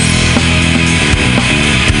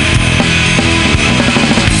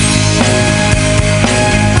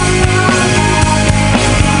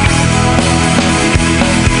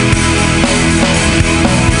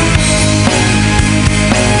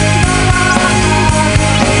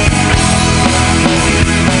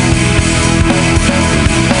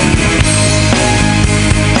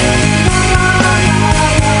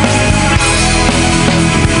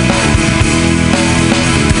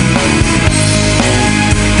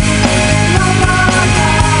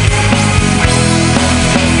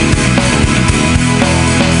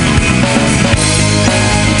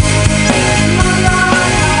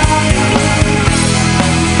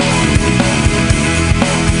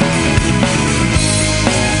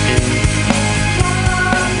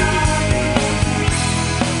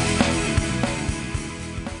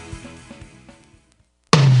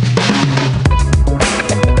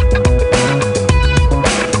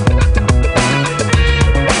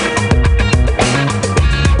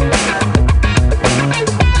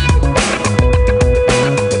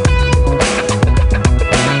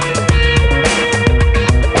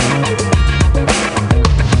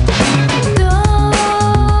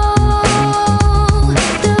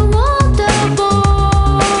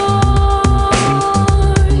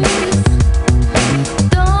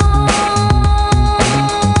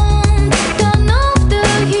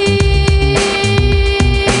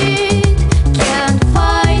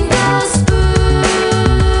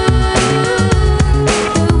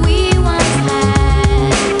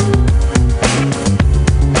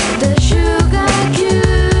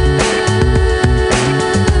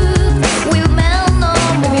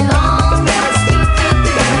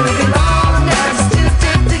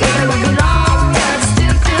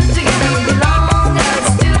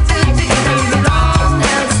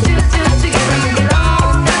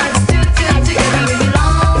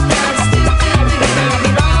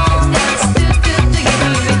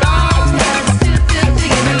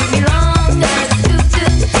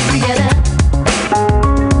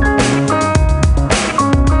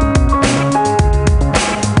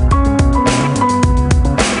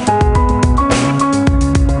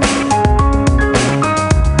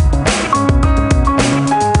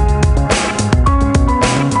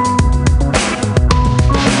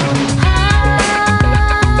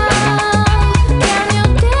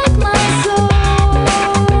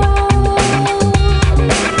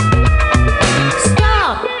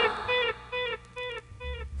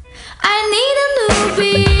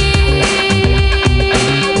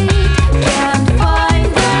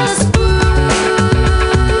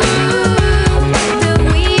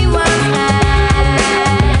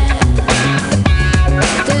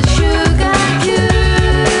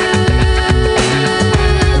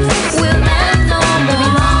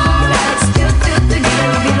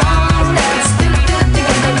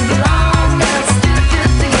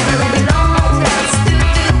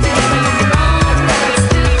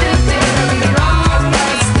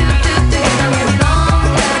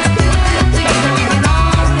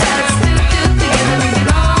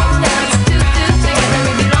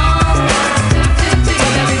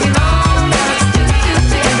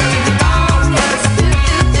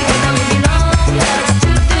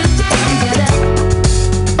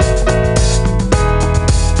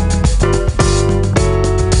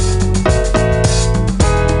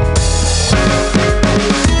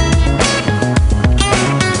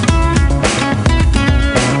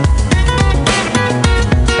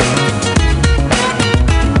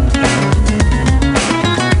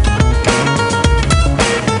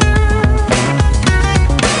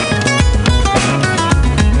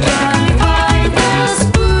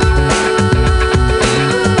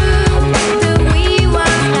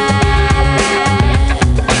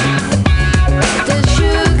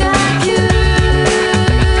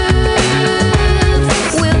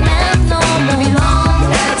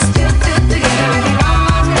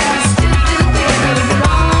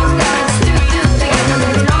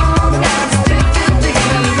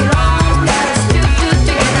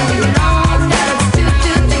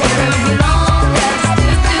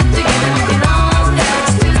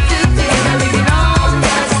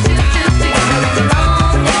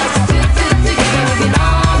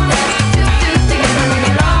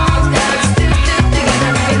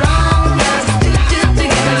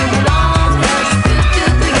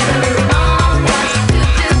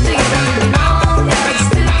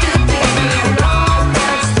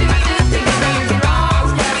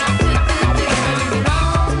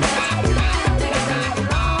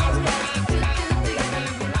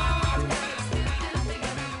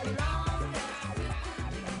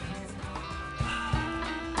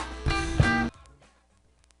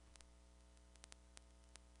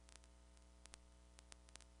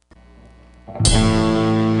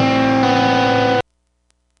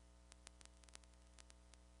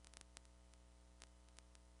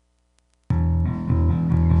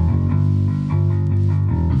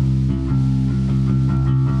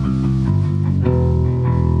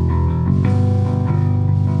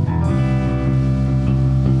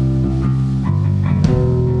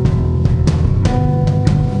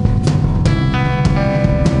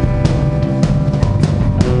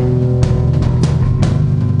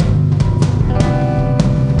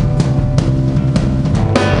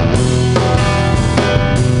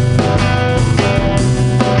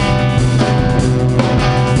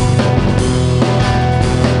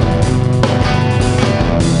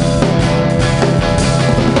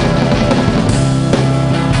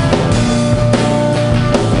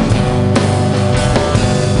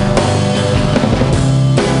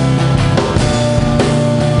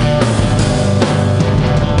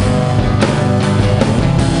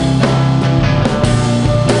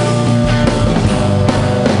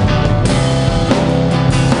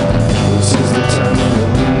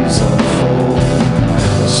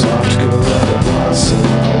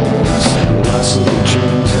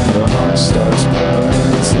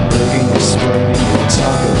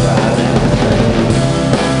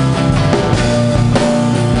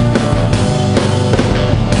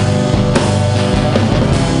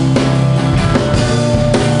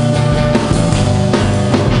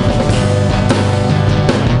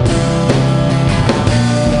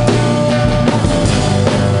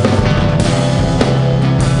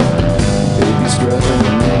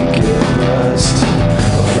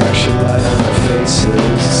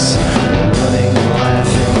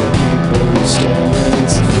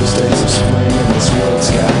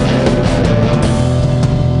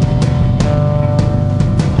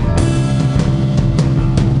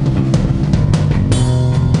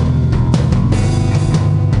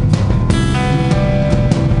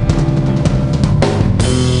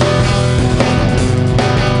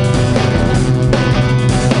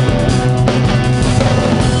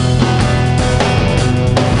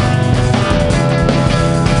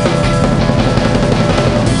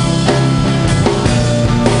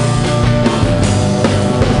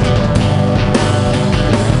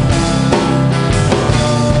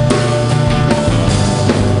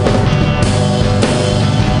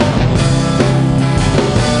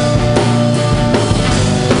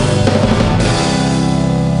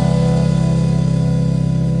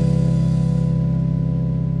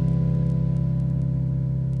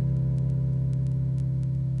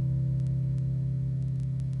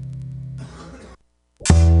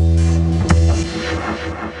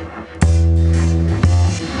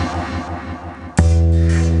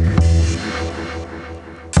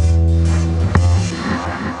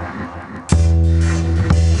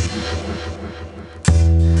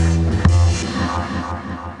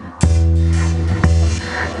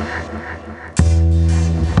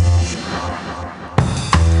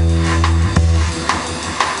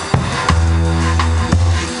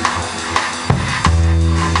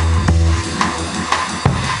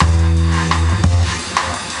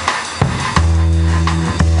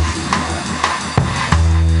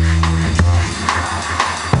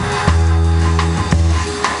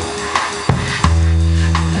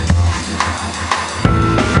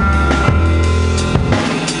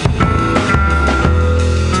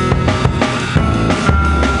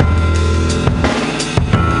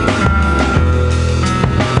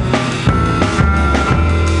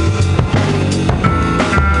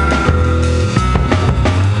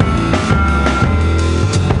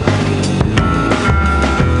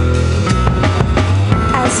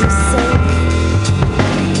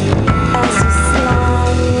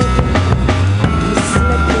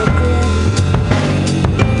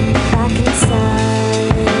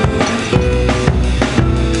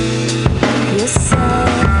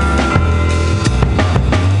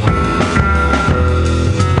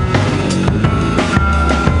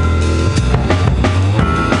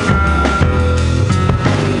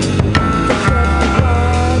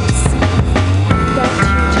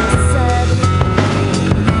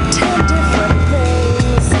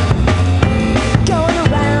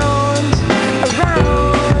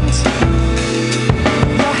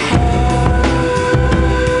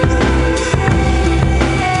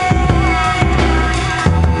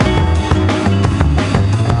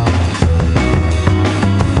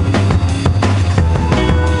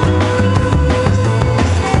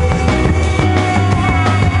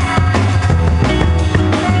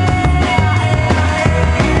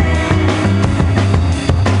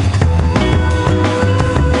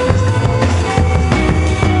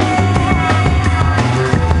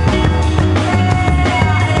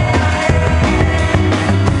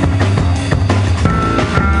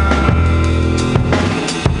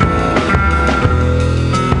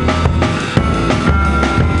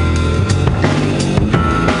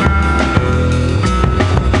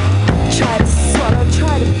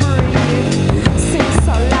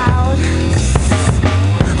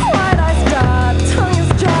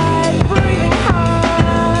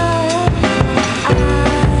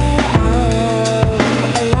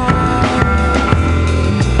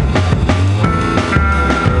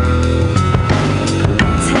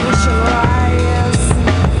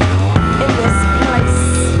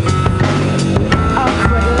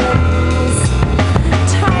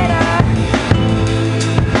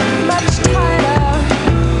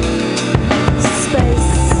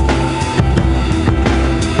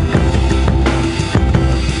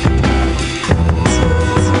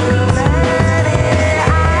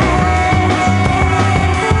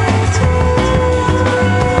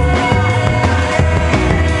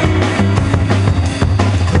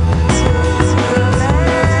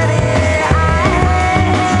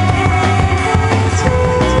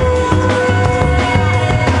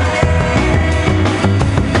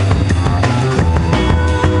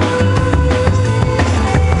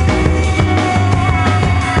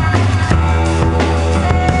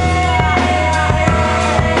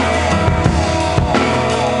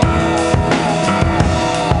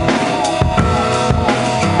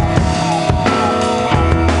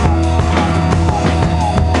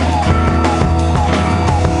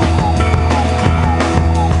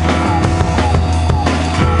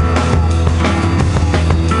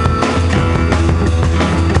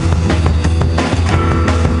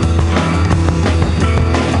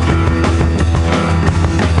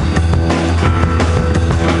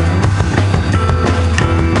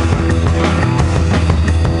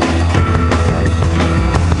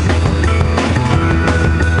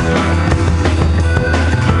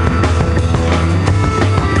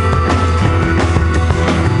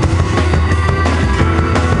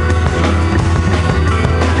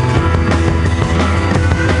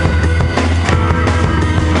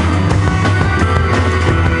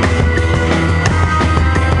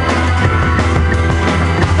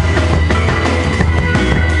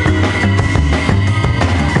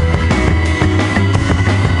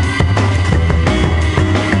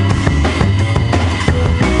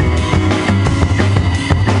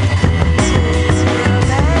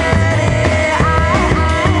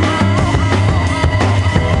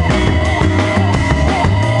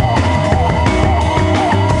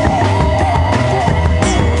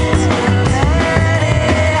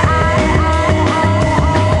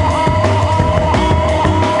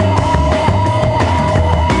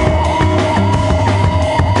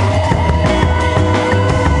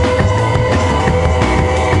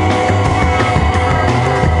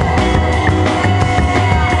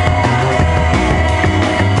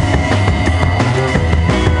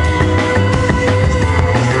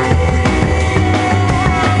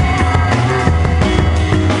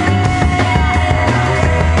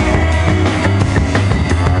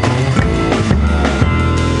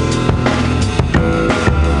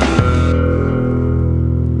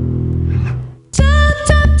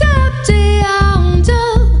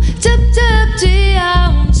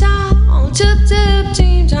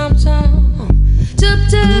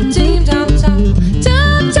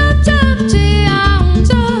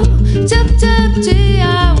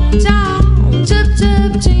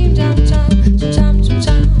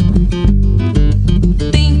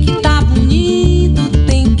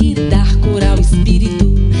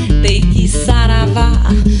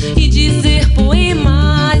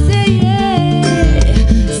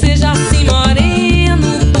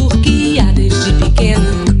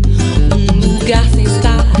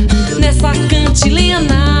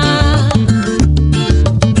 Chilena,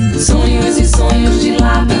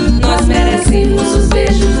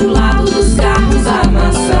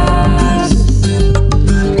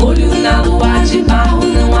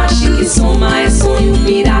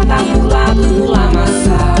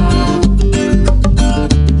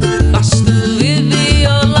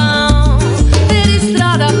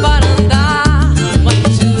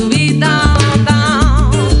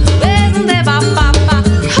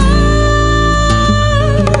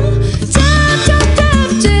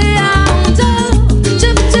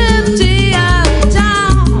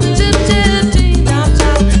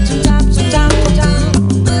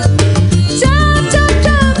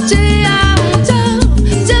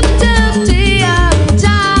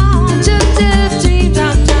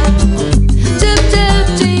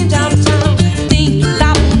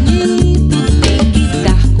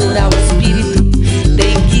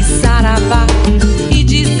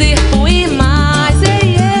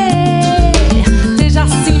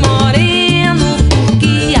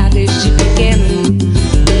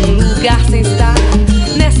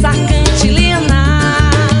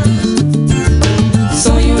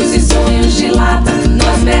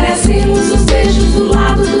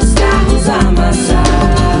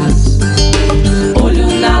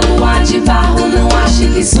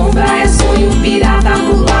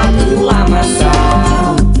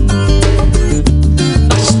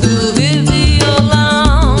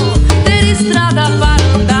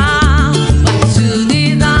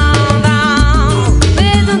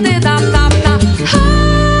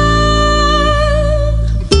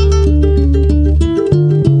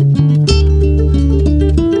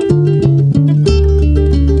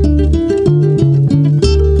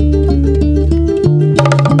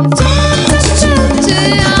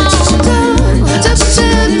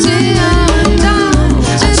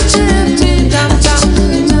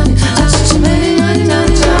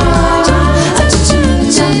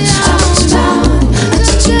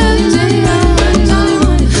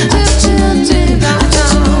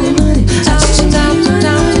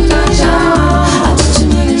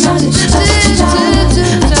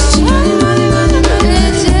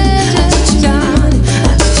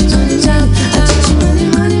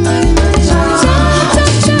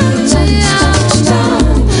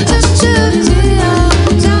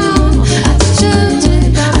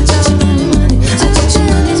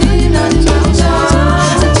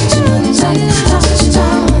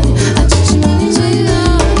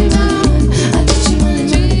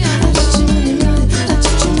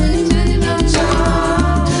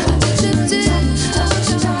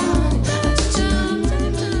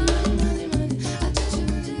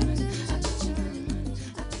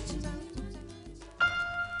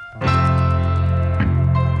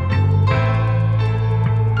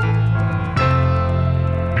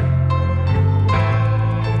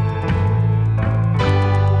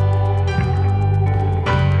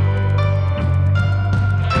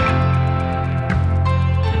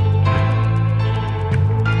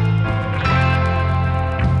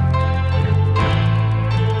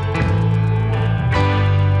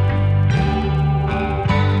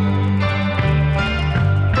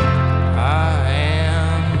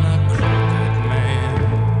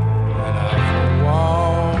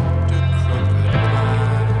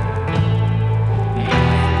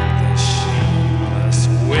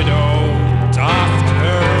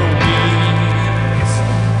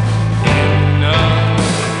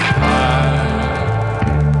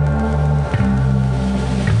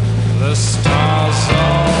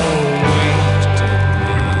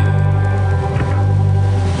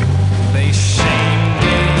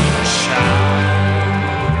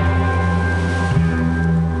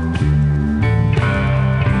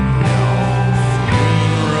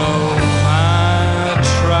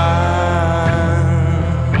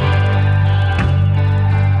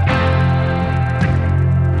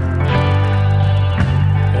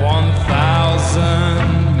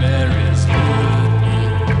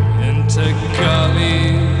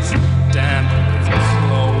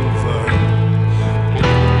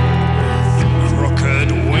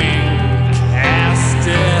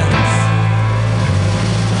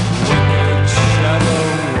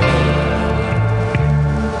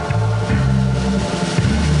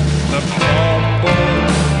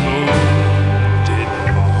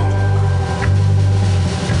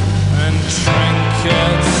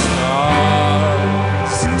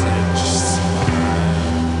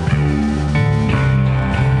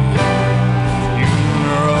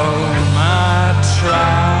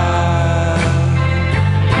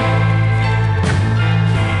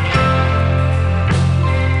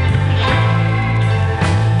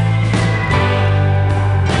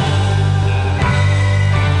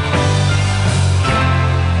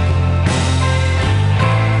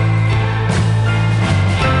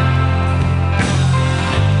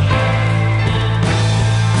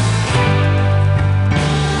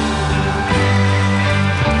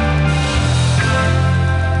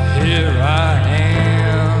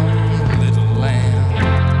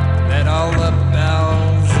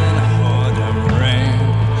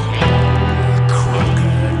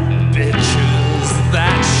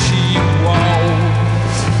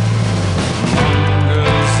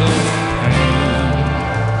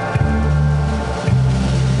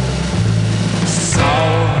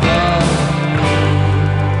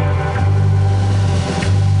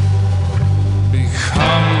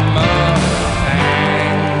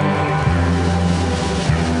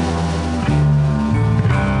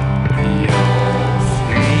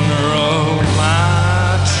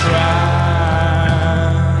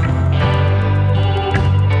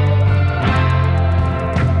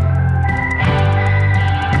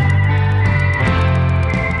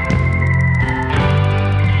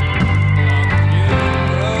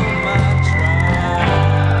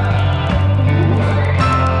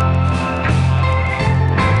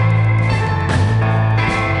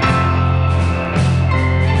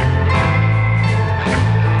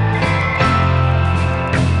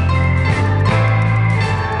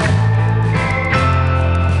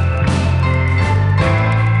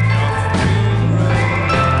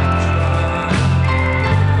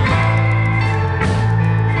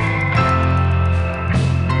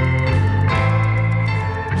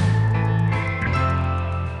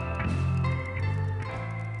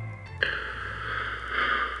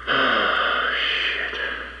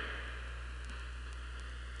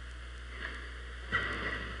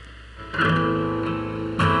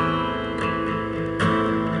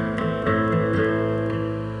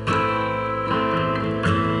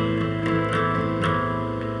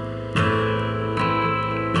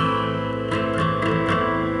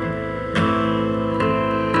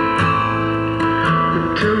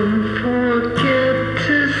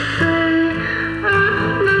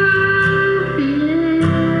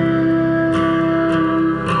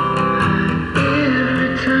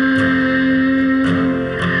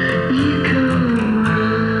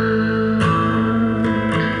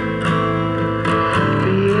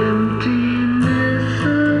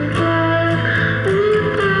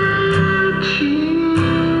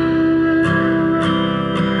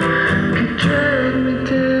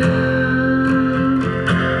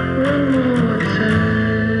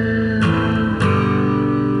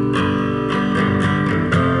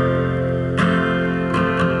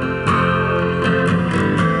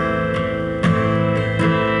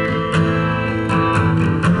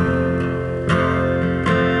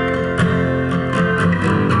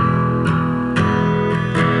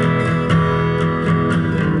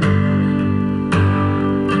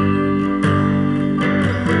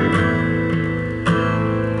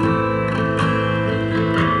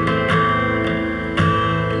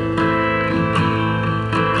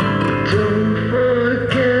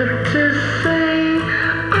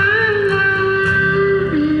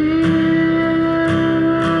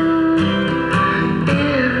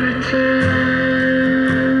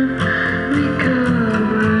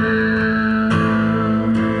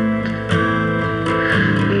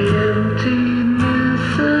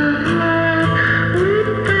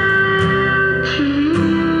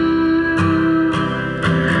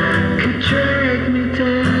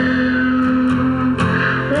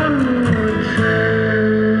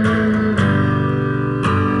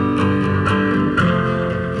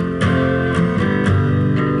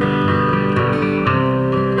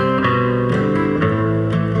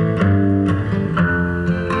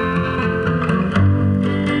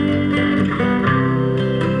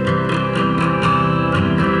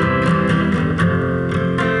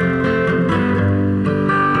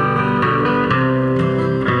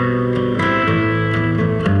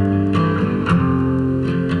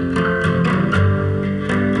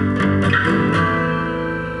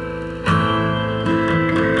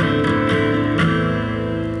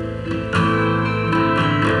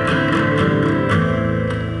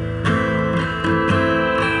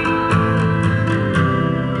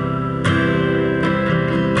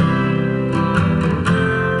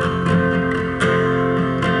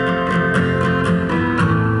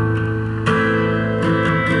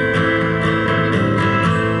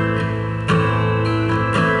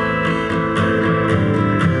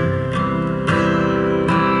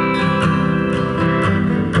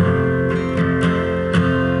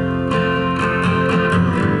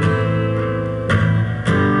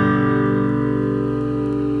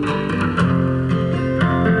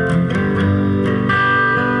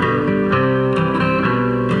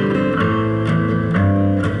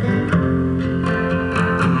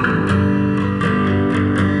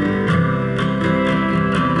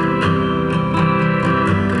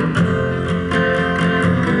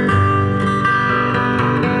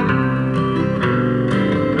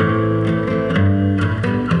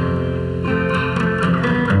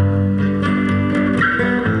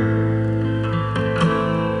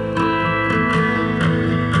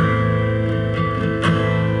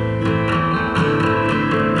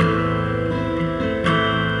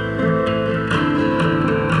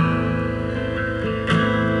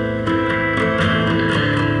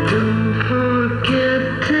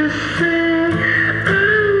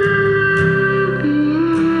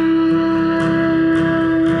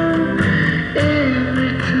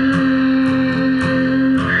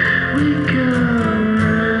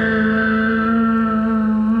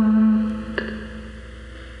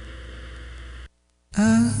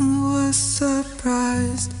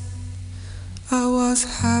 surprised. I was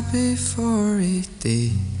happy for a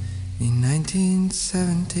day in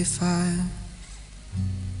 1975.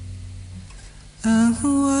 And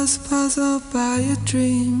was puzzled by a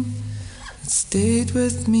dream that stayed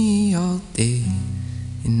with me all day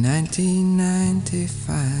in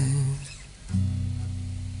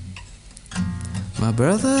 1995. My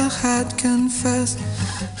brother had confessed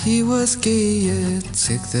he was gay, it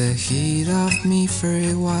took the heat off me for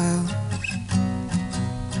a while.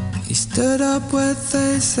 He stood up with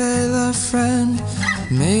a sailor friend,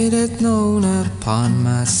 made it known upon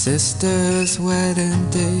my sister's wedding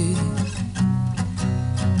day.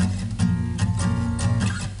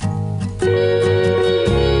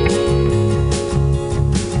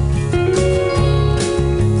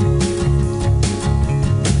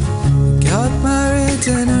 Got married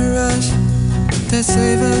in a rush to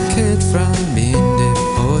save a kid from being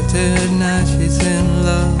deported, now she's in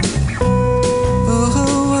love.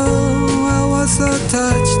 I was so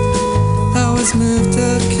touched, I was moved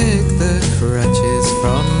to kick the crutches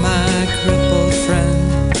from my crippled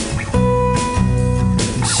friend.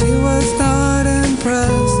 She was not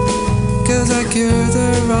impressed, 'cause I cured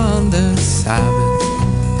her on the Sabbath.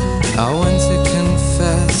 I went to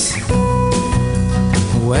confess.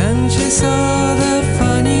 When she saw the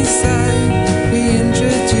funny side, we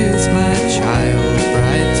introduced my child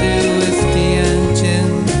bride to whiskey and gin.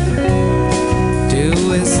 To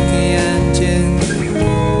whiskey and gin.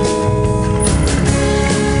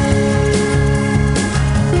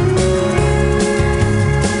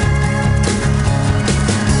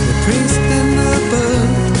 The priest in the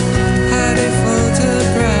book had a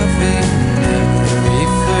photographic memory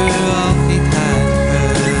for all he had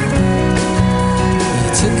heard. He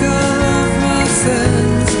took all of my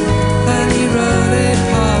sins and he wrote a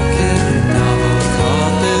pocket novel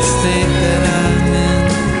called The State That I'm In.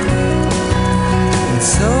 And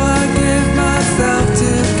so I gave myself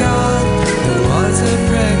to God. There was a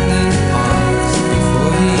pregnant pause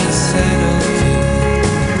before he said okay.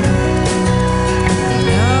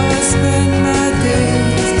 Now I spend my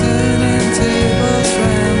days turning tables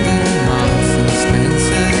round in Marks and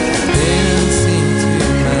Spencer. They don't seem to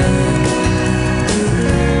mind.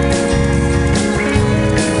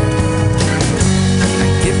 I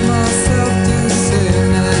give myself to sin,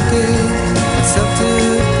 I give myself to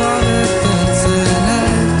Providence, and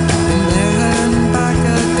and there and back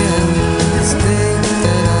again, the state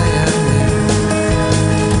that I am in.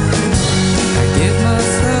 I give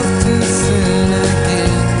myself to sin, I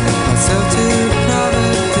give myself to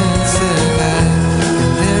Providence, and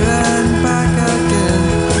there and back again,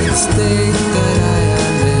 the state that I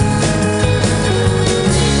am in.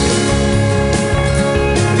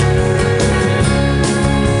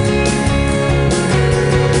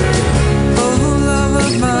 Oh, love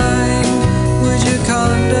of mine, would you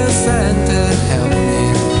condescend to help me?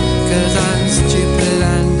 'Cause I'm stupid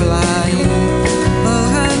and blind.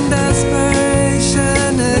 Oh, and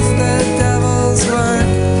desperation is the devil's work.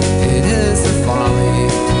 It is the folly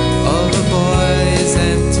of a boy's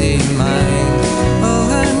empty mind. Oh,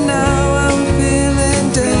 and now I'm feeling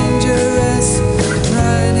dangerous,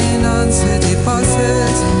 riding on city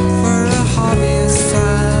buses for a hobbyist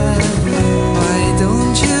time. Why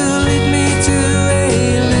don't you lead me to a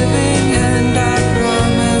living end? I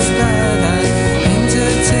promise that I'd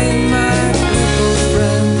entertain my crippled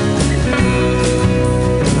friend.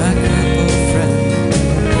 My crippled friend.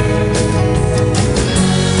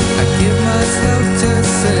 I give myself to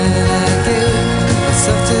sin, I give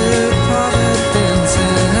myself to Providence,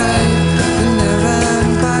 and there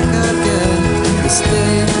and back again, the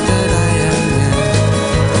state that I am in.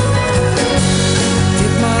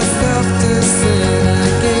 Give myself to sin, I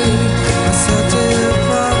give myself to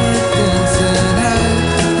Providence, and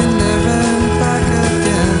there and back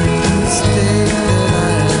again, the state that I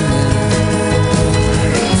am in.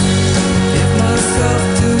 Give myself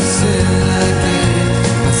to sin, I give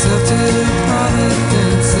myself to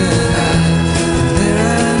Providence, and there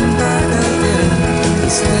and back again, the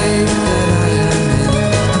state that I am in.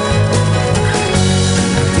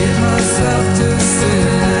 I give myself to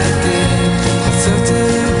sin, I give myself to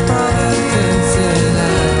Providence, and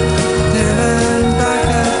there and back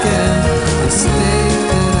again, the state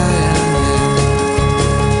that I am in.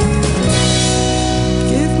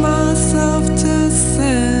 Give myself to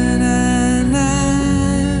sin, and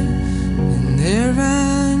there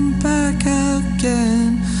and back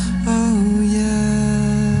again, oh yeah.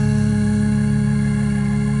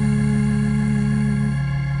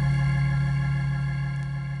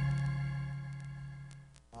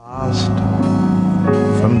 Lost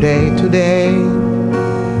from day to day,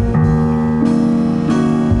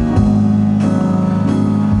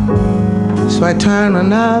 So I turn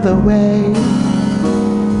another way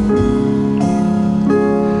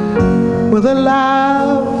with a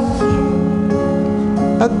laugh,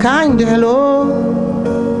 a kind hello,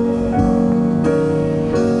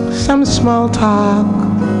 some small talk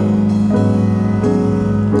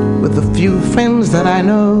with a few friends that I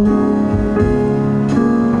know.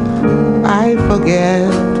 I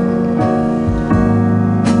forget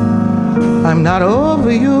I'm not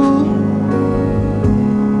over you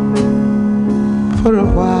for a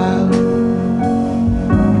while.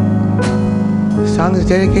 The song is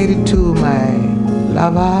dedicated to my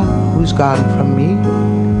lover who's gone from me,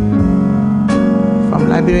 from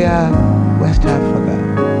Liberia, West Africa.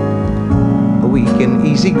 A weak and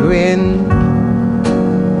easy grin,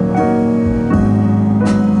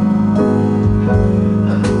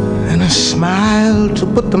 and a smile to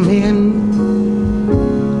put them in.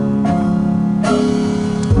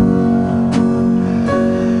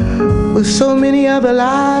 With so many other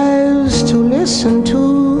lives to listen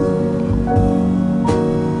to,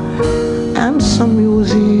 and some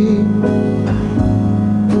music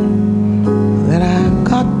that I've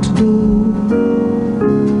got to do.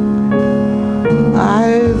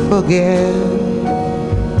 I forget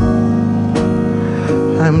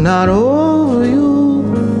I'm not over you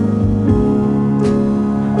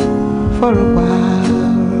for a while.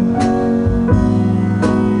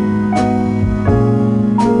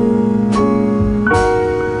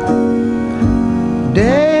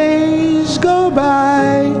 Days go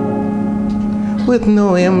by with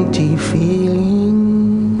no empty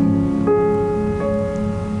feeling.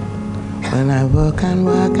 When I work and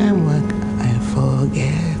work and work, I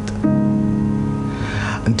forget.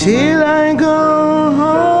 Until I go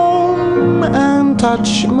home and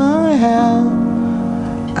touch my hair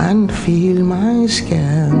and feel my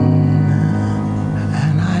skin,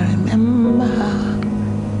 and I remember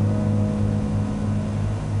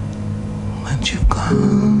when you've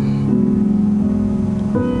gone.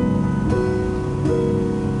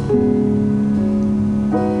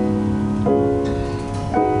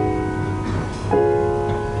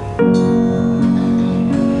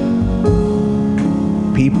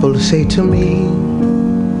 People say to me,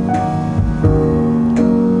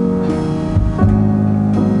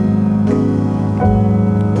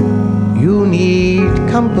 you need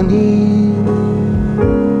company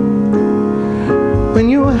when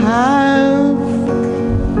you have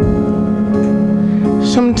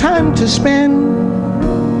some time to spend.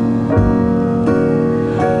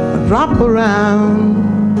 Drop around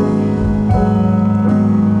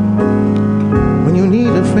when you need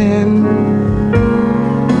a friend.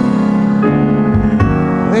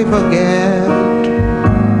 They forget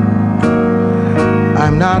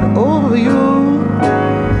I'm not over you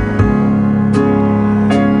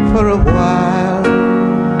for a while.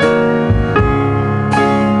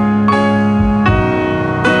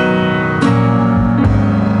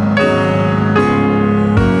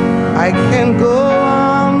 I can't go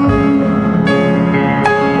on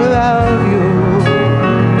without you.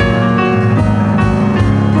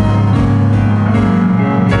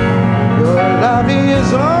 Your love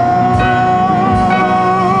is all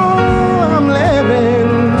I'm living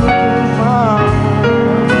for.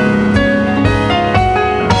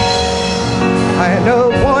 I know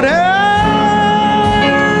whatever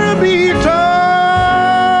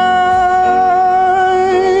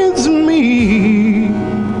betides me,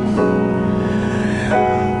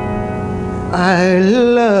 I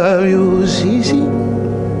love you, Zizi.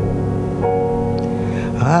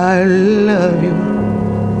 I love you.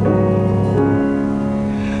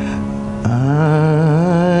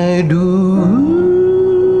 I do.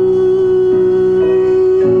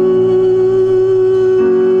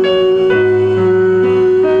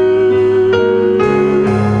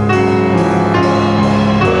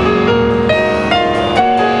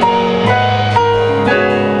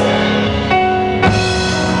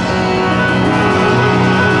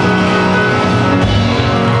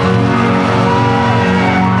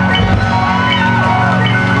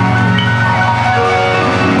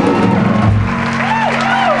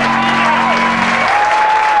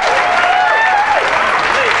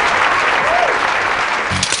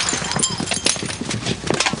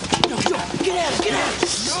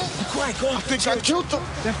 I think I killed him.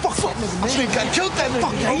 Then fuck that nigga, man. I think I killed that nigga.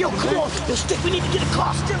 Fuck that. Hey, yo, come on. Yo, Stick, we need to get a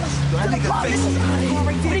car still. That nigga face.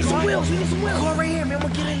 We need some wheels. We need some wheels. Car right here, man. We'll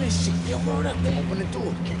get in this shit. Yo, word up. Then open the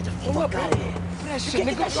door. Get the fuck out of here. That shit,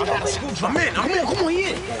 nigga. I got a screwdriver. I'm in. Come on,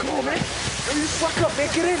 in. Come on, man. Yo, you fuck up, man.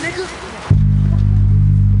 Get in, nigga.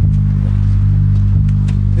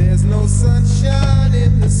 There's no sunshine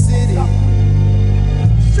in the city.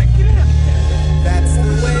 Sick, get in. That's the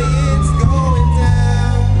way it's going.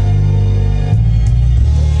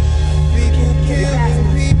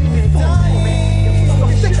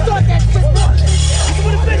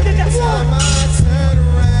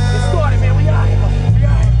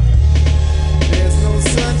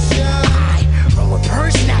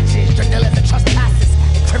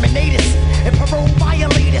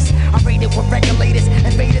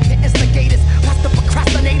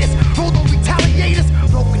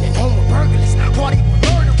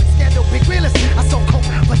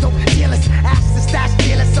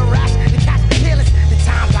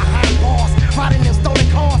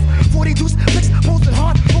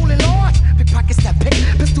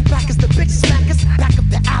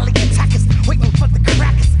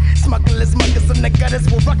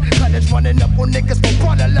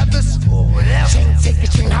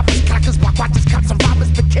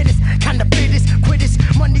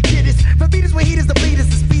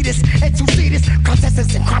 see this?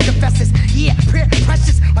 Contestants and crime confessors. Yeah, peer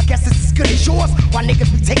precious. My guess is as good as yours. Why niggas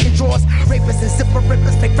be taking drawers? Rapists and zipper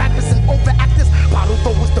rippers, fake rappers and overactors. Bottle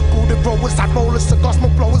throwers, the booty growers, hot rollers, cigar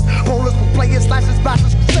smoke blowers, bowlers with players, slashers,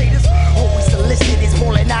 bashers, crusaders. Always solicitors,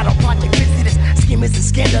 falling out on project visitors. Schemers and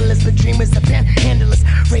scandalous, but dreamers and panhandlers.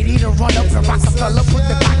 Ready to run up and Rockefeller, put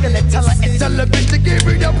the back in the teller and tell a bitch to give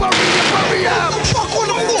me the hurry up. Fuck on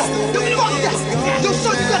the floor. Yo, fuck that. Yo,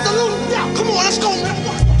 son, you got the loot. Yeah, come on, let's go, man.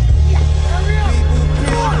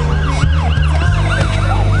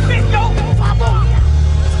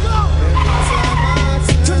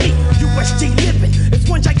 To me, USG living is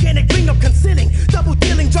one gigantic ring of consenting, double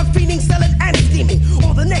dealing, drug fiending, selling and scheming.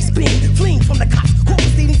 Or the next being fleeing from the cops, court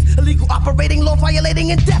proceedings, illegal operating, law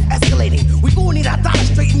violating, and death escalating. We all need our dollar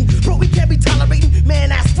straightened, bro. We can't be tolerating. Man,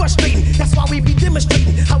 that's frustrating. That's why we be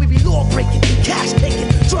demonstrating how we be law breaking, cash taking,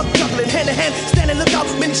 drug juggling, hand to hand, standing lookout.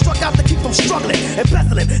 Many struck out to keep from struggling,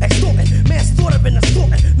 embezzling, extorting, manslaughter and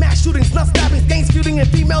assaulting, mass shootings, nut stabbings, gangs feuding, and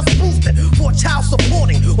females boosting for child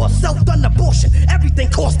supporting or self-done abortion. Everything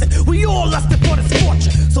costing. We all lusted for this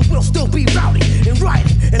fortune, so we'll still be rowdy and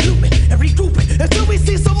rioting and looting and regrouping until we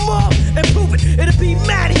see some more improvement. It'll be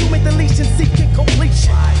mad human deletion seeking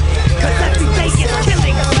completion. Cause every day is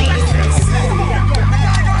killing us.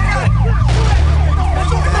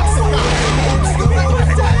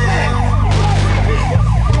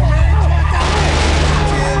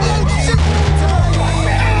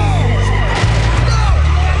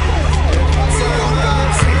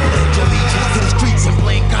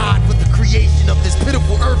 Of this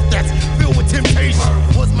pitiful earth that's filled with temptation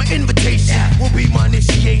was my invitation, will be my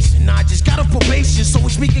initiation. I just got a probation, so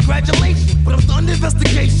wish me congratulations, but I'm still under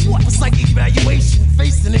investigation for psychic evaluation,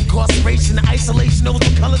 facing incarceration, isolation, over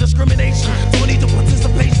some color discrimination. Don't need the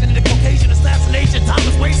participation in the Caucasian assassination. Time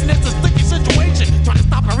is wasting, it's a sticky situation. Trying to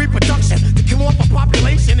stop our reproduction to come off a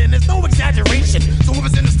population, and there's no exaggeration. So if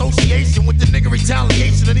it's in association with the nigga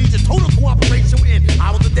retaliation, I need your total cooperation. We're in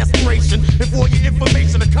hours of desperation, and for your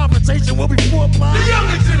information, the confrontation will be fought by the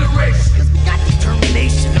younger generation. Cause we got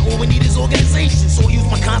determination, and all we need is organization. So I use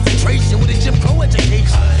my concentration with a Jim Crow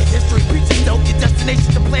education. And history preaches don't get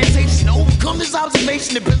destination to plantation. To overcome this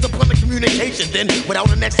observation depends upon the communication. Then,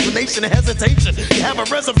 without an explanation or hesitation, you have a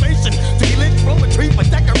reservation to be lynched from a tree for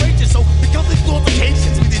decoration. So, because these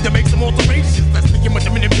altercations, we need to make some alterations. Let's begin with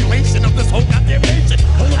the manipulation of this whole goddamn nation.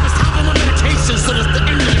 Hold up, it's time for my medication, so that's the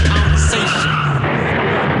end of the conversation.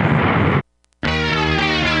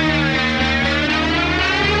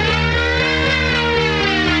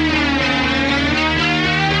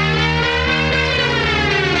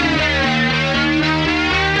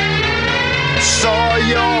 Saw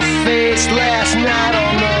your face last night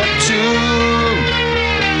on the tube.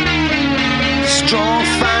 Strong,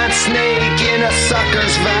 fine snake in a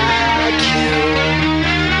sucker's vacuum.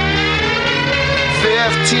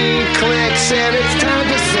 15 clicks and it's time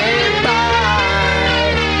to say bye.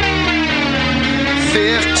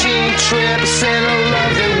 15 trips and a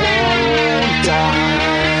love that won't die.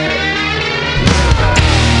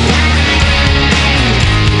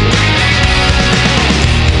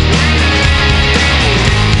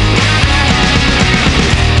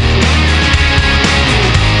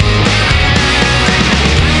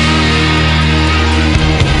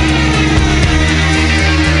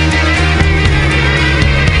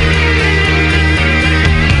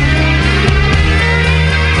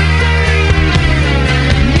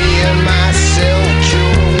 Myself,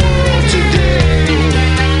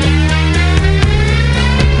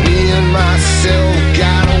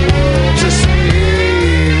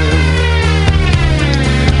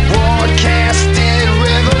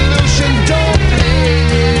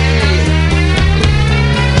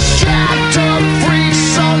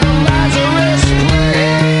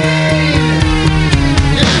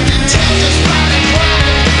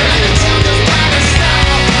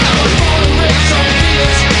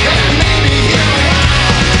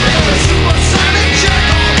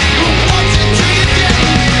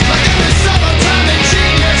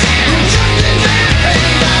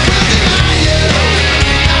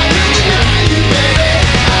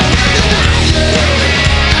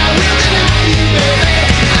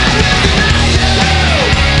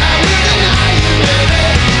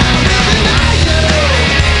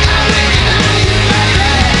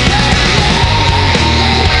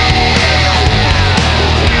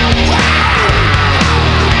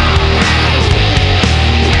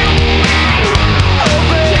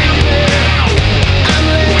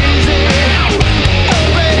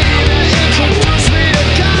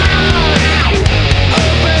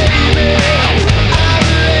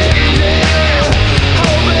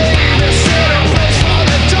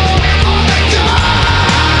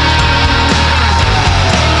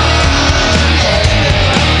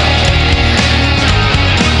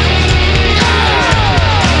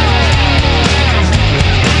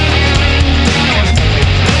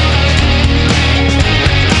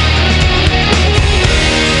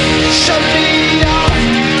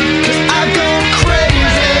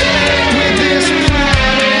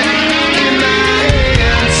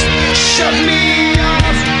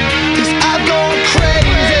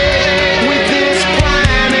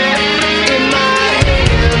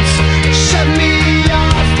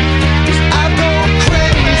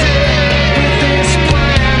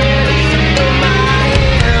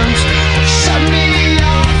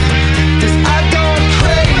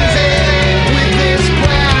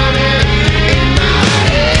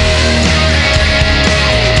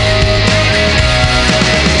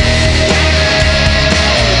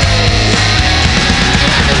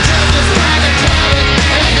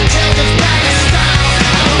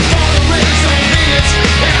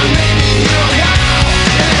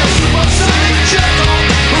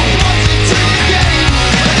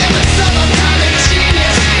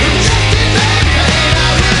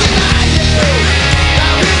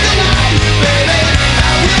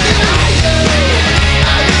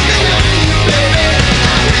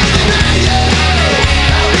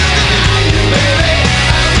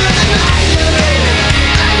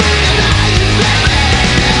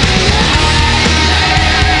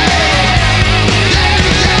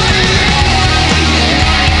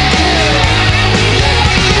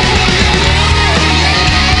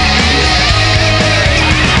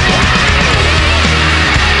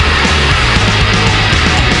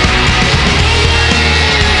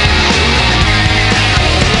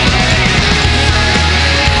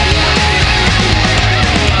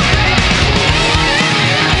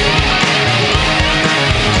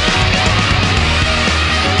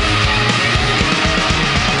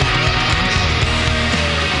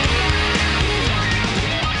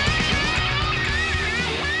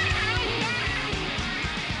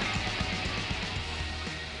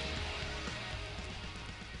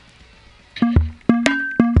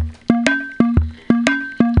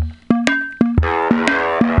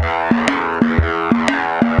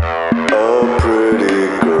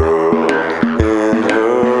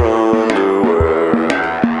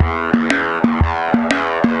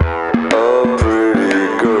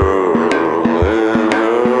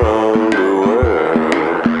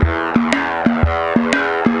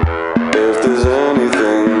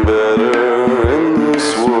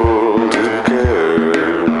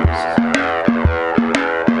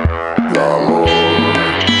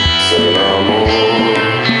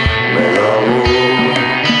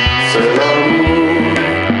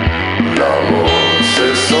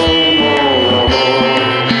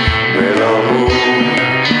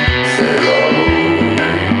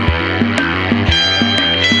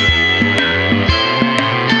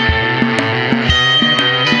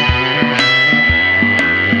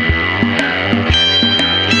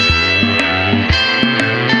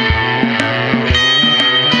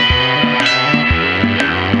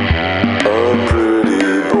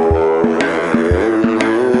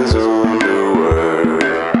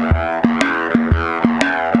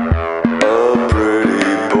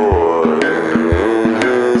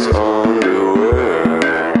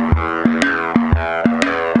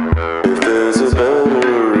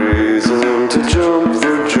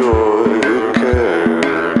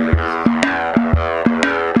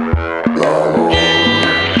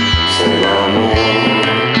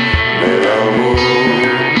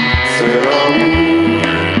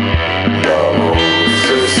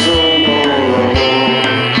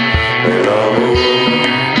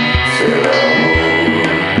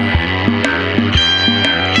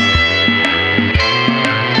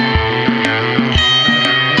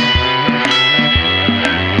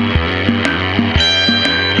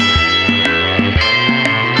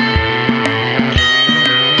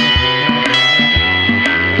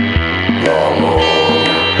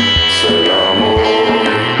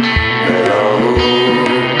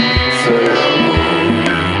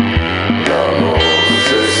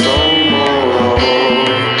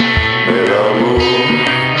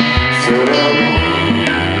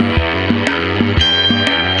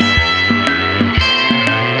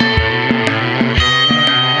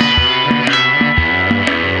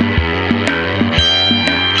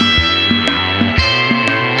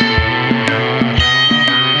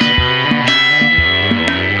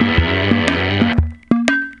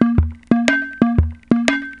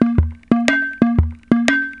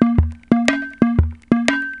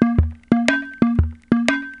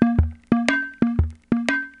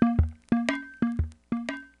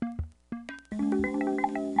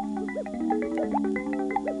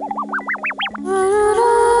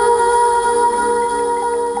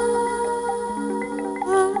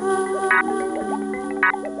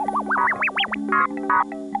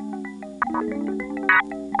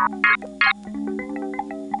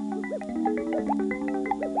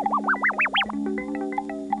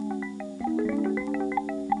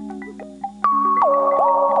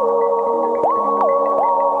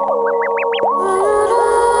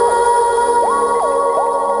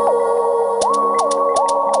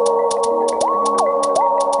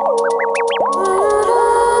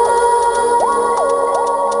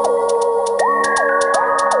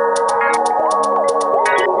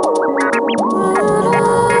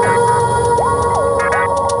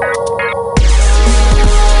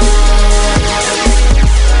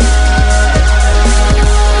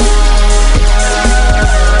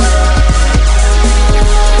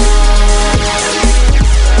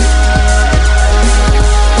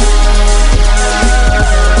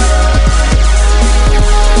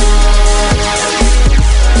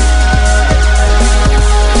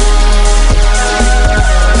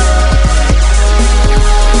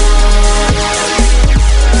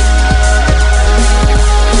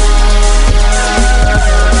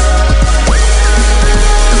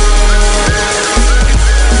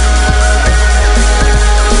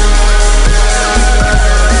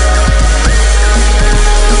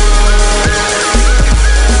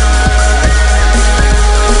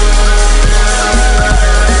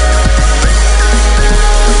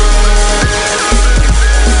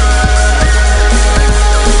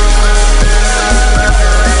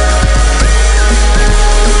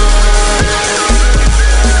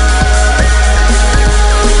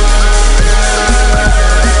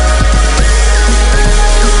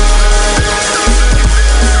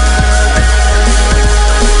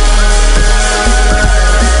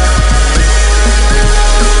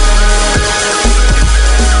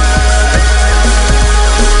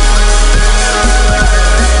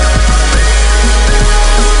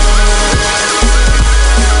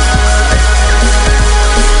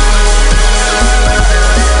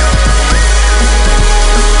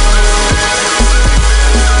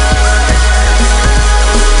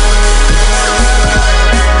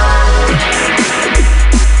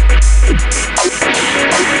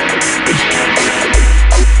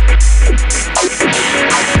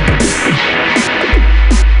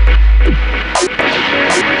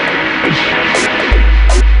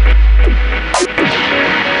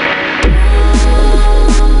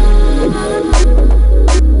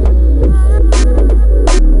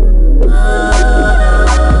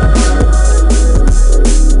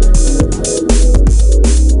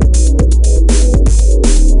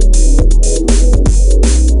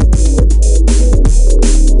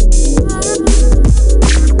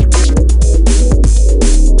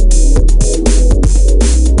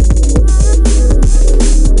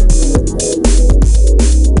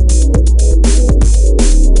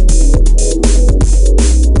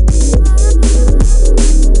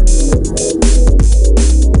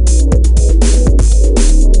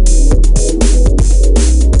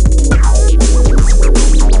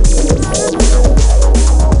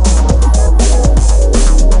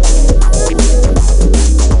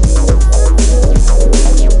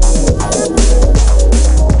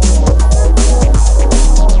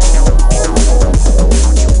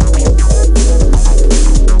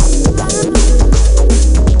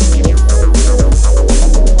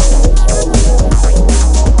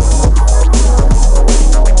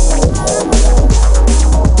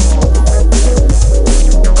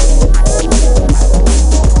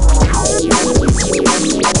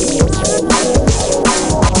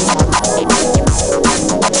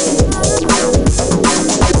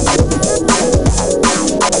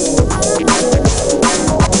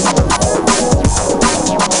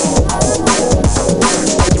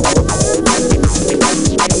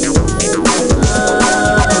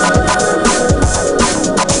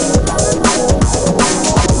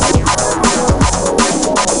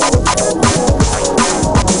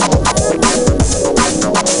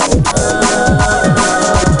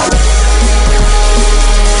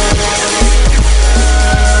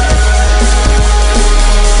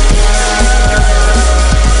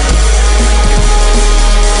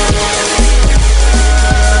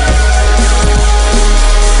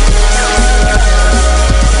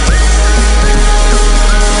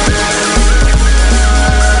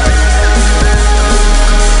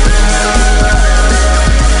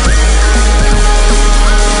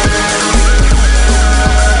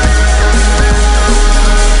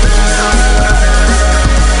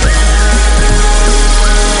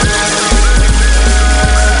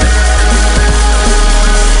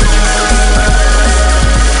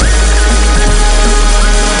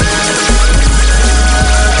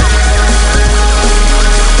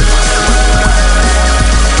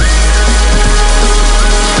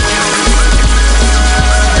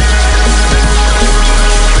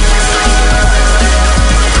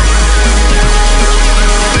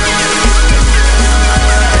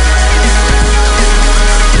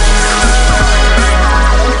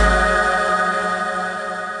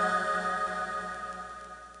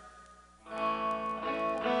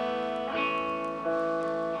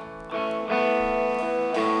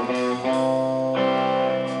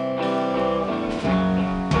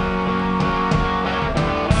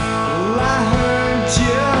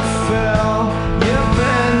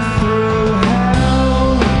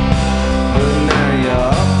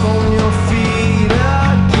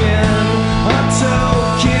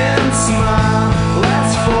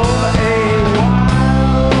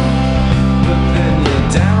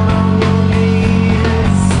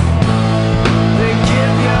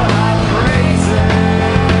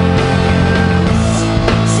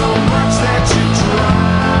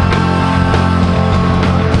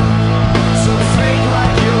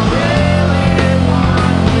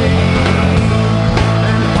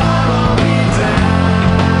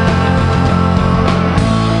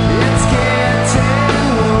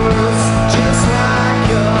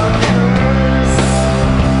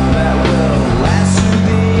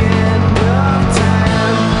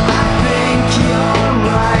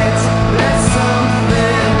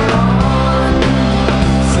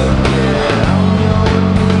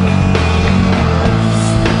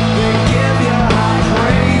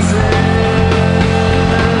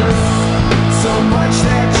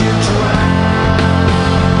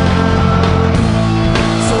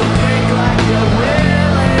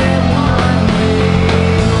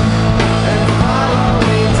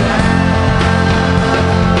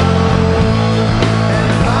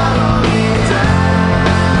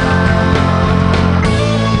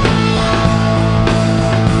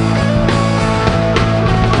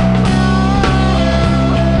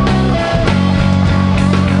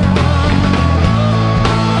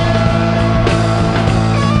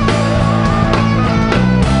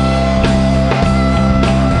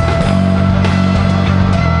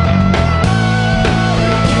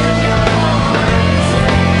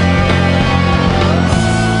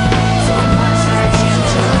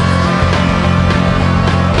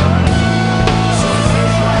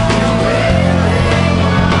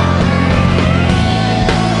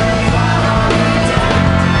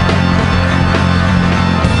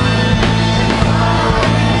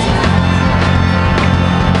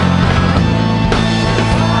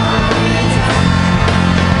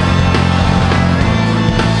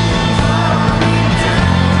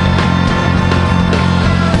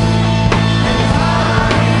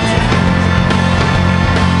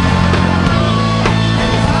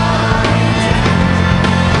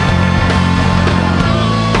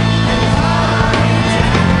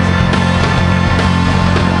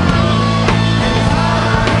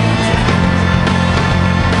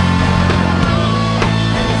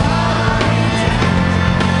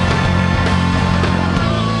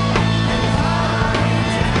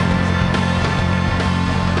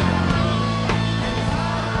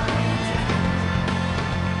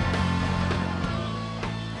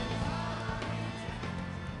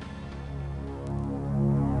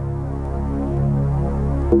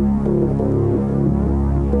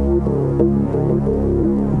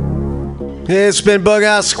 It's been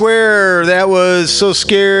BughouseSquare. That was So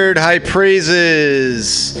Scared, High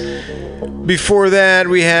Praises. Before that,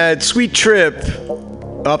 we had Sweet Trip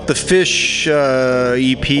off the Fish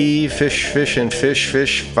EP. Fish, and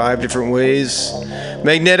Fish, 5 different ways.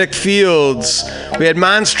 Magnetic Fields. We had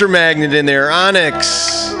Monster Magnet in there.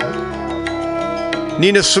 Onyx.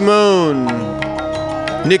 Nina Simone.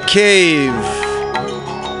 Nick Cave.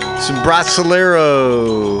 Some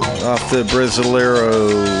Brasilero off the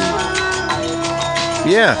Brasilero.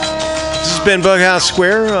 Yeah, this has been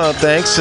BughouseSquare. Thanks.